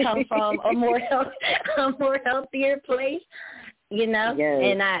songs come from a more healthier place, you know. Yes.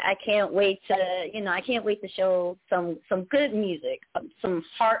 And I can't wait to show some good music, some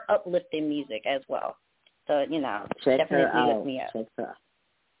heart uplifting music as well. So, definitely lift me up. Check her out.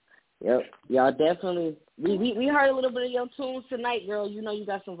 Yep. Y'all definitely, we heard a little bit of your tunes tonight, girl. You know you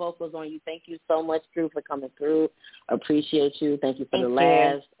got some vocals on you. Thank you so much, Drew, for coming through. Appreciate you. Thank you for the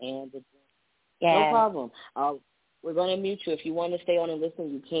laughs and the No problem. We're going to mute you. If you want to stay on and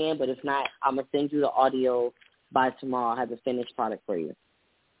listen, you can, but if not, I'm going to send you the audio by tomorrow. I'll have the finished product for you.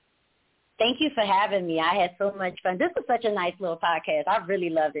 Thank you for having me. I had so much fun. This was such a nice little podcast. I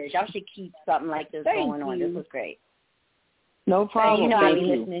really love this. Y'all should keep something like this going on. This was great. No problem. I'll be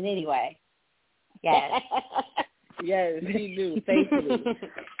listening anyway. Yes. Yes, you do. Thank you.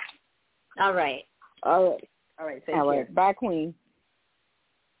 All right. Take care. Bye, Queen.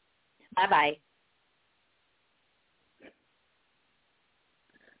 Bye-bye.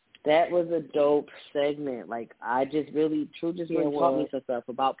 That was a dope segment. Like, True just really taught me some stuff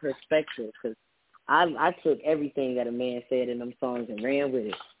about perspective, because I took everything that a man said in them songs and ran with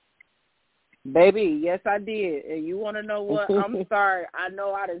it. Baby, yes, I did. And you want to know what? I'm sorry. I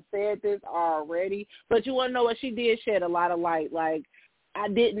know I done said this already, but you want to know what? She did shed a lot of light. Like, I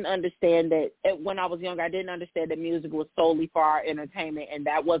didn't understand that when I was younger. I didn't understand that music was solely for our entertainment, and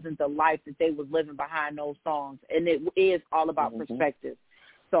that wasn't the life that they was living behind those songs. And it is all about perspective.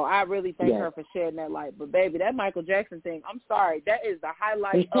 So I really thank her for shedding that light. But, baby, that Michael Jackson thing, I'm sorry, that is the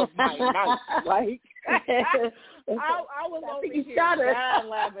highlight of my night. Like, I was over here dying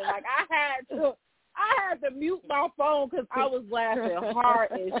laughing. Like, I had to mute my phone because I was laughing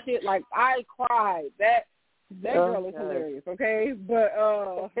hard as shit. Like, I cried. That girl is hilarious, okay? But,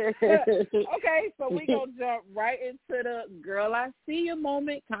 okay, so we going to jump right into the Girl I See You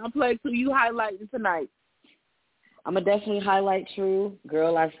moment. Complex, who you highlighting tonight? I'm going to definitely highlight True.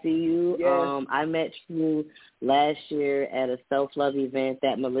 Girl, I see you. Yes. I met True last year at a self-love event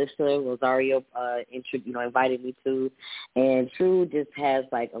that Melissa Rosario invited me to. And True just has,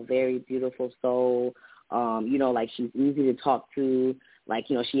 like, a very beautiful soul. Like, she's easy to talk to. Like,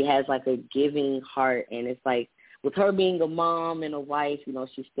 she has, like, a giving heart. And it's like, with her being a mom and a wife,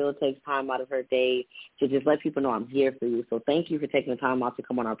 she still takes time out of her day to just let people know I'm here for you. So thank you for taking the time out to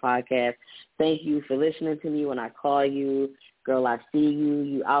come on our podcast. Thank you for listening to me when I call you. Girl, I see you.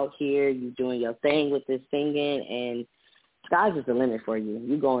 You out here. You doing your thing with this singing. And sky's just the limit for you.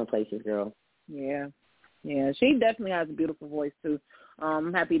 You going places, girl. Yeah. Yeah, she definitely has a beautiful voice, too.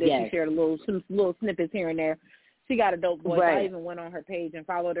 I'm happy that she shared some little snippets here and there. She got a dope voice. Right. I even went on her page and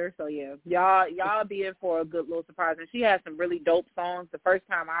followed her. So, yeah, y'all be in for a good little surprise. And she has some really dope songs. The first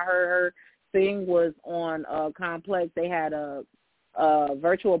time I heard her sing was on Complex. They had a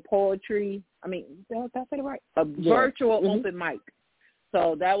virtual poetry. I mean, did I say it right? A virtual open mic.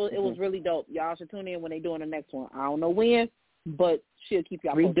 So it was really dope. Y'all should tune in when they're doing the next one. I don't know when, but she'll keep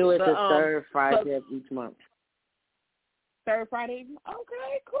y'all posted. We do it the third Friday of each month. Third Friday?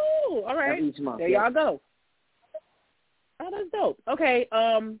 Okay, cool. All right. Each month, there y'all go. Oh, that's dope. Okay,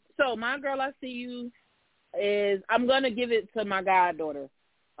 so my Girl I See You is, I'm going to give it to my goddaughter,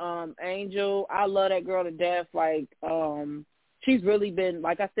 Angel. I love that girl to death. Like, she's really been,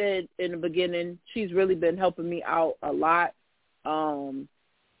 like I said in the beginning, she's really been helping me out a lot.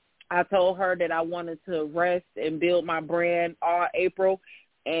 I told her that I wanted to rest and build my brand all April,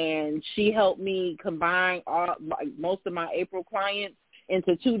 and she helped me combine most of my April clients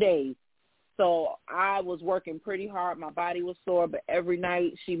into 2 days. So I was working pretty hard. My body was sore, but every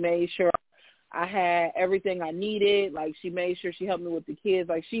night she made sure I had everything I needed. Like, she made sure she helped me with the kids.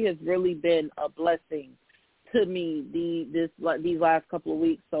 Like, she has really been a blessing to me these last couple of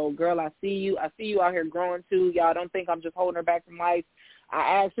weeks. So, girl, I see you. I see you out here growing, too. Y'all don't think I'm just holding her back from life.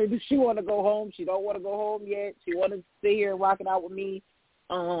 I asked her, does she want to go home? She don't want to go home yet. She wanted to stay here and rock it out with me.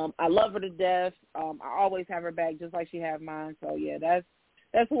 I love her to death. I always have her back just like she have mine. So, yeah,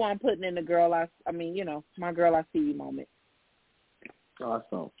 that's who I'm putting in the my Girl I See You moment.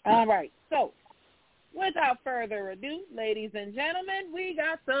 Awesome. All right. So, without further ado, ladies and gentlemen, we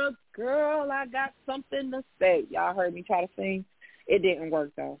got the Girl I Got Something to Say. Y'all heard me try to sing. It didn't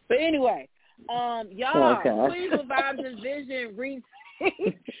work, though. But anyway, y'all, Queens of Vibes and Vision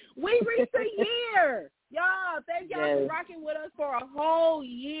we reached a year. Y'all, thank y'all for rocking with us for a whole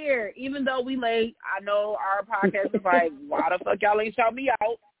year. Even though we late, I know our podcast is like, why the fuck y'all ain't shout me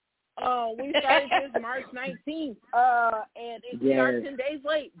out? We started this March 19th, and we are 10 days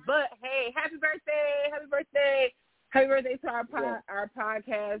late. But, hey, happy birthday, happy birthday. Happy birthday to our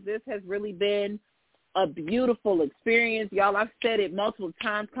podcast. This has really been a beautiful experience. Y'all, I've said it multiple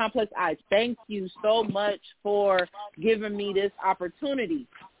times. Complex, I thank you so much for giving me this opportunity.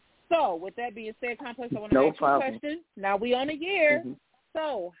 So, with that being said, Complex, I want to ask you a question. Now we on a year. Mm-hmm.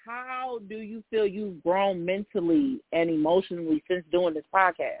 So, how do you feel you've grown mentally and emotionally since doing this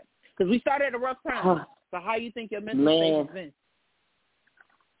podcast? Because we started at a rough time. So, how do you think your mental state has been?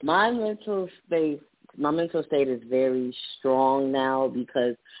 My mental state is very strong now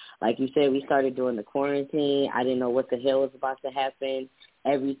because, like you said, we started doing the quarantine. I didn't know what the hell was about to happen.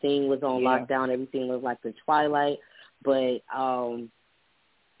 Everything was on lockdown. Everything was like the twilight. But,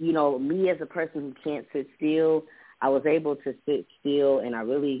 me as a person who can't sit still, I was able to sit still, and I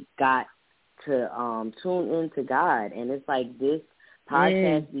really got to tune into God. And it's like this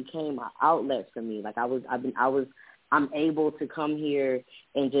podcast became an outlet for me. Like I'm able to come here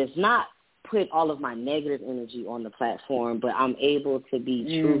and just not put all of my negative energy on the platform, but I'm able to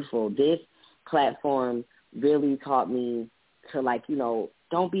be truthful. This platform really taught me to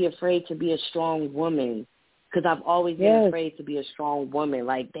don't be afraid to be a strong woman. Because I've always been afraid to be a strong woman.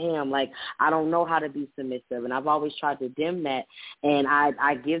 Like, damn, I don't know how to be submissive, and I've always tried to dim that. And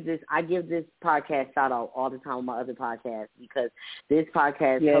I give this podcast shout out all the time on my other podcasts because this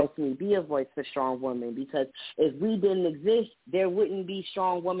podcast helps me be a voice for strong women. Because if we didn't exist, there wouldn't be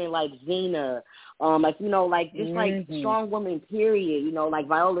strong women like Zena, like strong women. Period. Like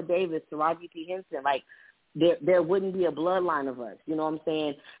Viola Davis, Taraji P. Henson. Like there wouldn't be a bloodline of us. You know what I'm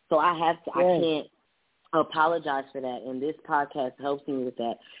saying? So I can't apologize for that, and this podcast helps me with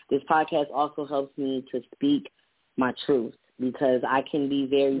that. This podcast also helps me to speak my truth because I can be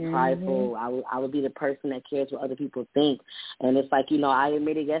very prideful. I would be the person that cares what other people think, and it's like, I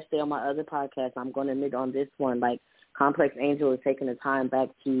admitted yesterday on my other podcast, I'm going to admit on this one, like Complex Angel is taking the time back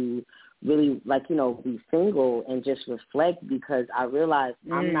to really, be single and just reflect because I realized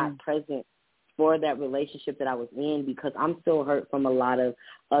I'm not present for that relationship that I was in because I'm still hurt from a lot of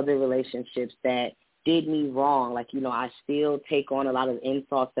other relationships that did me wrong. Like, you know, I still take on a lot of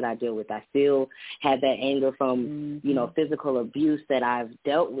insults that I deal with. I still have that anger from, you know, physical abuse that I've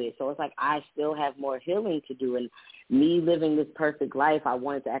dealt with. So it's like I still have more healing to do. And me living this perfect life, I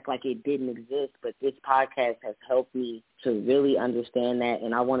wanted to act like it didn't exist. But this podcast has helped me to really understand that.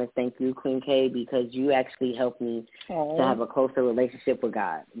 And I want to thank you, Queen K, because you actually helped me to have a closer relationship with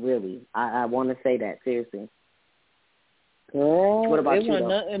God. Really. I want to say that, seriously. Girl, what about it you, wasn't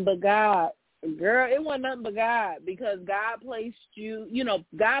though? nothing but God. Girl, it wasn't nothing but God, because God placed you, you know,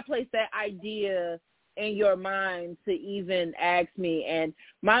 God placed that idea in your mind to even ask me. And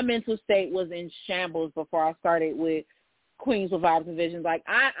my mental state was in shambles before I started with Queens with Vibes and Visions. Like,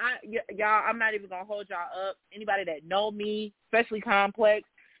 y'all, I'm not even going to hold y'all up. Anybody that know me, especially Complex,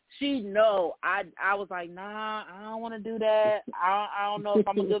 she know I was like, nah, I don't want to do that. I don't know if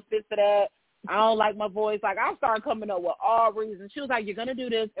I'm a good fit for that. I don't like my voice. Like, I started coming up with all reasons. She was like, you're going to do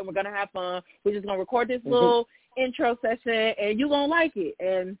this, and we're going to have fun. We're just going to record this little intro session, and you're going to like it.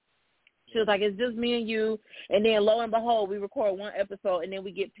 And she was like, it's just me and you. And then, lo and behold, we record one episode, and then we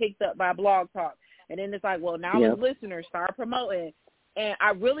get picked up by Blog Talk. And then it's like, well, now as listeners, start promoting. And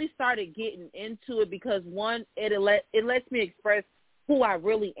I really started getting into it because, one, it lets me express who I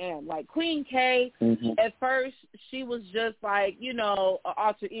really am. Like Queen K, at first she was just like, you know, an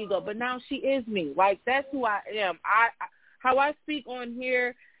alter ego, but now she is me. Like, that's who I am. How I speak on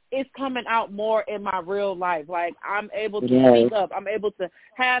here is coming out more in my real life. Like, I'm able to speak up. I'm able to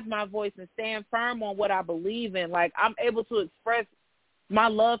have my voice and stand firm on what I believe in. Like, I'm able to express my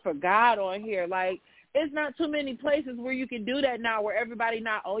love for God on here. Like, it's not too many places where you can do that now, where everybody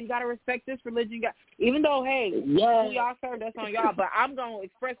not, oh, you got to respect this religion. Even though, hey, who y'all serve, that's on y'all, but I'm going to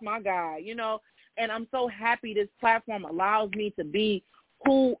express my God, you know. And I'm so happy this platform allows me to be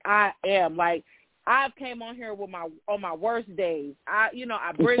who I am. Like, I've came on here with on my worst days. I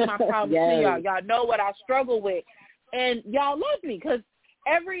bring my problems to y'all. Y'all know what I struggle with. And y'all love me, because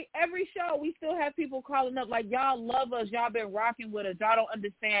every show we still have people calling up like, y'all love us, y'all been rocking with us, y'all don't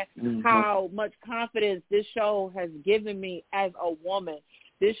understand how much confidence this show has given me as a woman.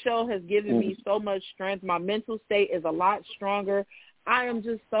 This show has given me so much strength. My mental state is a lot stronger. I am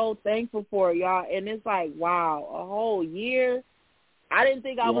just so thankful for it, y'all. And it's like, wow, a whole year. I didn't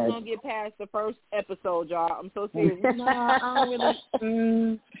think I was going to get past the first episode, y'all. I'm so serious. No, I don't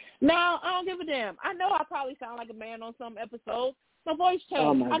really. No, I don't give a damn. I know I probably sound like a man on some episodes. My voice changed.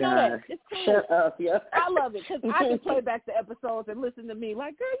 Oh, my I know God. that. It's cool. Shut up, I love it, because I can play back the episodes and listen to me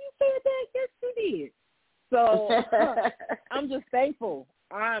like, girl, you said that? Yes, you did. So I'm just thankful.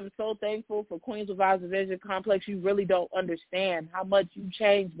 I'm so thankful for Queens with Vibes and Vision. Complex, you really don't understand how much you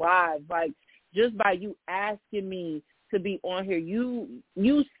changed lives. Like, just by you asking me to be on here, you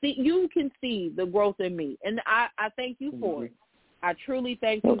can see the growth in me. And I thank you for it. I truly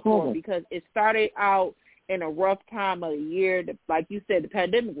thank you for it, because it started out in a rough time of the year. Like you said, the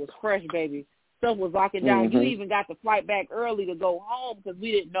pandemic was fresh, baby. Stuff was locking down. You even got the flight back early to go home because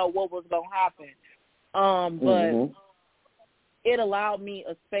we didn't know what was going to happen. But it allowed me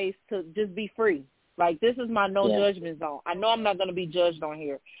a space to just be free. Like, this is my no judgment zone. I know I'm not going to be judged on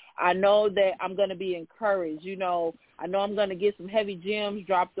here. I know that I'm going to be encouraged. You know, I know I'm going to get some heavy gems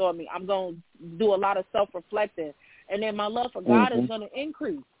dropped on me. I'm going to do a lot of self-reflecting. And then my love for God is going to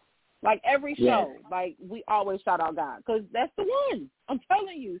increase. Like, every show, like, we always shout out God, because that's the one. I'm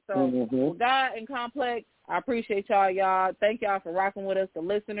telling you. So, God and Complex, I appreciate y'all. Thank y'all for rocking with us, the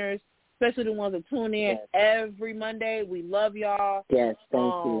listeners, especially the ones that tune in every Monday. We love y'all. Yes, thank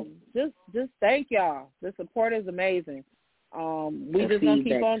you. Just thank y'all. The support is amazing. We just going to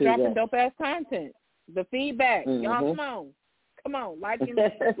keep on dropping dope-ass content. The feedback. Y'all, come on.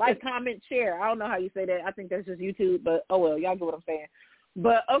 Like, comment, share. I don't know how you say that. I think that's just YouTube, but oh well, y'all get what I'm saying.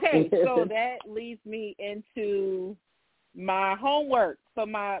 But, okay, so that leads me into my homework for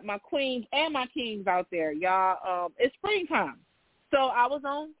my queens and my kings out there. Y'all, it's springtime. So I was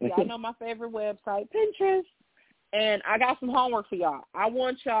on, y'all know my favorite website, Pinterest, and I got some homework for y'all. I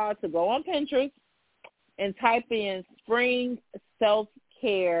want y'all to go on Pinterest and type in Spring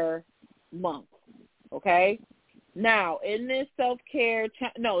Self-Care Month, okay? Now, in this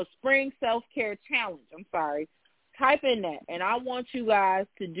Spring Self-Care Challenge, type in that, and I want you guys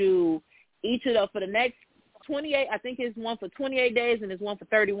to do each of those for the next 28. I think it's one for 28 days and it's one for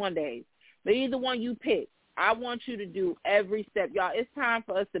 31 days. But either one you pick, I want you to do every step. Y'all, it's time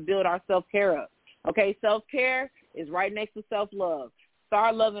for us to build our self-care up. Okay, self-care is right next to self-love.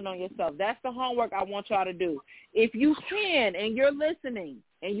 Start loving on yourself. That's the homework I want y'all to do. If you can and you're listening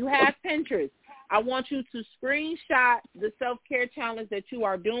and you have Pinterest, I want you to screenshot the self-care challenge that you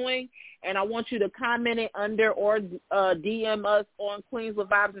are doing, and I want you to comment it under or DM us on Queens with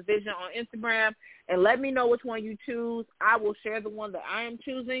Vibes and Vision on Instagram, and let me know which one you choose. I will share the one that I am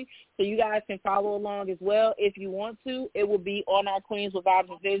choosing so you guys can follow along as well if you want to. It will be on our Queens with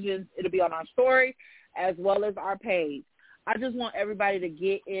Vibes and Vision. It'll be on our story as well as our page. I just want everybody to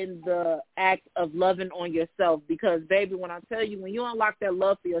get in the act of loving on yourself because, baby, when I tell you, when you unlock that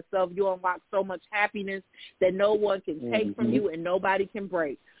love for yourself, you unlock so much happiness that no one can take from you and nobody can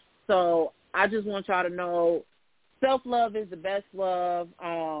break. So I just want y'all to know self-love is the best love.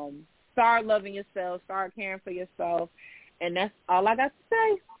 Start loving yourself. Start caring for yourself. And that's all I got to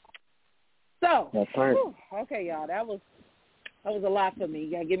say. So, okay, y'all, that was a lot for me.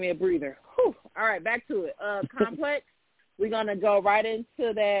 You got to give me a breather. Whew. All right, back to it. Complex. We're going to go right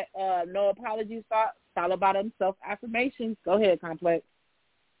into that no apologies thought, followed by them self-affirmations. Go ahead, Complex.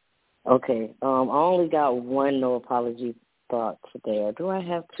 Okay. I only got one no apology thought today. Or do I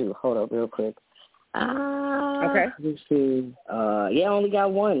have two? Hold up real quick. Okay. Let's see. I only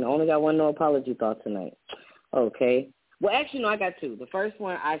got one. I only got one no apology thought tonight. Okay. Well, actually, no, I got two. The first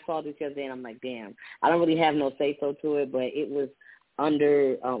one, I saw this the other day, and I'm like, damn. I don't really have no say-so to it, but it was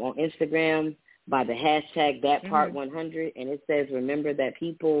under on Instagram by the hashtag ThatPart100, and it says, remember that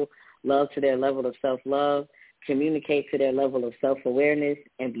people love to their level of self-love, communicate to their level of self-awareness,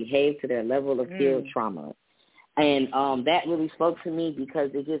 and behave to their level of healed trauma. And that really spoke to me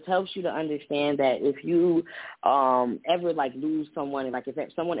because it just helps you to understand that if you ever, like, lose someone, like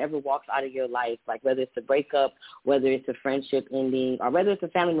if someone ever walks out of your life, like whether it's a breakup, whether it's a friendship ending, or whether it's a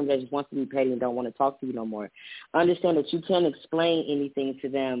family member that just wants to be petty and don't want to talk to you no more, understand that you can't explain anything to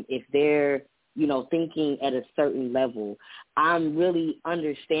them if they're, thinking at a certain level. I'm really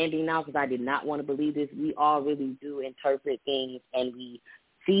understanding now because I did not want to believe this. We all really do interpret things and we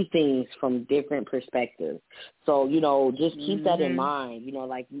see things from different perspectives. So, just keep that in mind.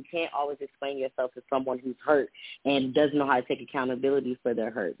 Like you can't always explain yourself to someone who's hurt and doesn't know how to take accountability for their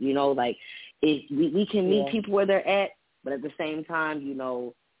hurt. Like we can meet people where they're at, but at the same time,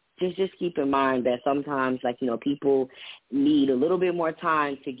 just keep in mind that sometimes, like, people need a little bit more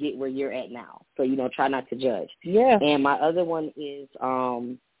time to get where you're at now. So, try not to judge. Yeah. And my other one is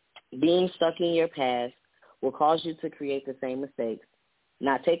being stuck in your past will cause you to create the same mistakes.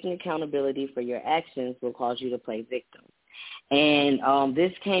 Not taking accountability for your actions will cause you to play victim. And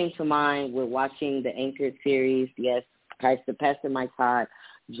this came to mind with watching the Anchored series. Yes, Pastor Mike Todd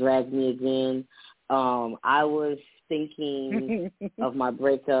dragged me again. I was thinking of my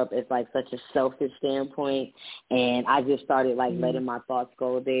breakup as like such a selfish standpoint, and I just started like letting my thoughts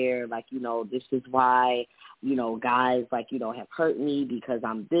go there. Like, this is why, guys like, have hurt me because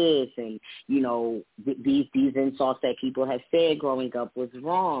I'm this, and, these insults that people have said growing up was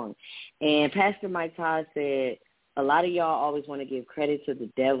wrong. And Pastor Mike Todd said, a lot of y'all always want to give credit to the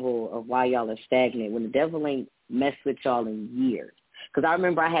devil of why y'all are stagnant when the devil ain't messed with y'all in years. Because I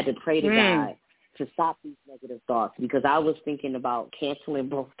remember I had to pray to God to stop these negative thoughts because I was thinking about canceling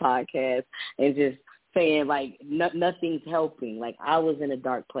both podcasts and just saying, like, nothing's helping. Like, I was in a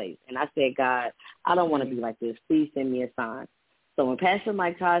dark place. And I said, God, I don't want to be like this. Please send me a sign. So when Pastor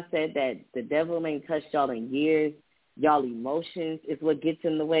Mike Todd said that the devil ain't touched y'all in years, y'all emotions is what gets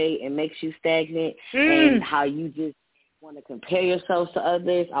in the way and makes you stagnant, and how you just want to compare yourselves to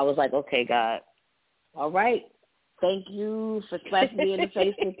others, I was like, okay, God, all right. Thank you for slapping me in the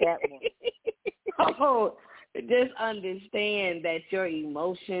face with that one. So just understand that your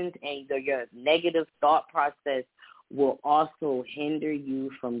emotions and your negative thought process will also hinder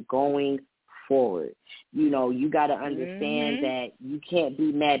you from going forward. You got to understand that you can't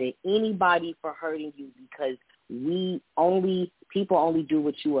be mad at anybody for hurting you because people only do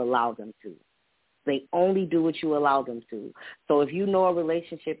what you allow them to. They only do what you allow them to. So if you know a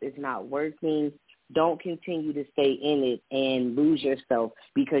relationship is not working, don't continue to stay in it and lose yourself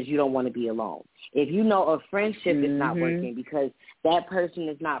because you don't want to be alone. If you know a friendship is not working because that person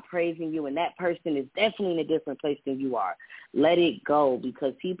is not praising you and that person is definitely in a different place than you are, let it go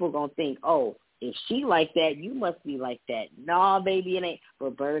because people are going to think, oh, if she like that, you must be like that. Nah, baby, it ain't.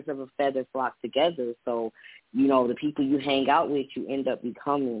 But birds of a feather flock together. So, the people you hang out with, you end up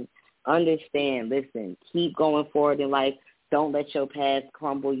becoming. Understand, listen, keep going forward in life. Don't let your past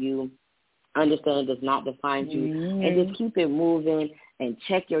crumble you. Understand it does not define you. And just keep it moving and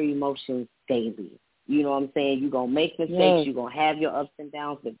check your emotions daily. You know what I'm saying? You're going to make mistakes. You're going to have your ups and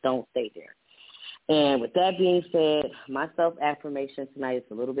downs, but don't stay there. And with that being said, my self-affirmation tonight is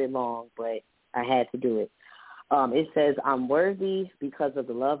a little bit long, but I had to do it. It says, I'm worthy because of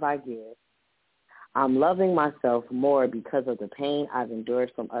the love I give. I'm loving myself more because of the pain I've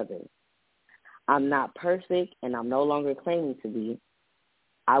endured from others. I'm not perfect, and I'm no longer claiming to be.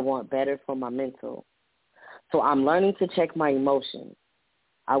 I want better for my mental. So I'm learning to check my emotions.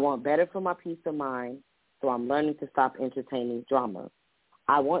 I want better for my peace of mind, so I'm learning to stop entertaining drama.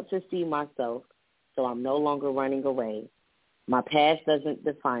 I want to see myself, so I'm no longer running away. My past doesn't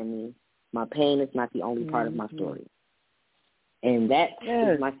define me. My pain is not the only part of my story. And that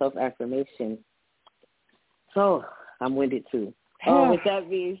is my self-affirmation. So I'm winded too. With that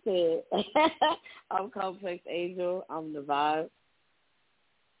being said, I'm Complex Angel. I'm the Vibe.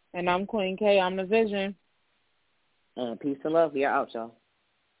 And I'm Queen K. I'm the Vision. And peace and love. We are out, y'all.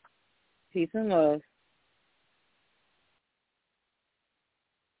 Peace and love.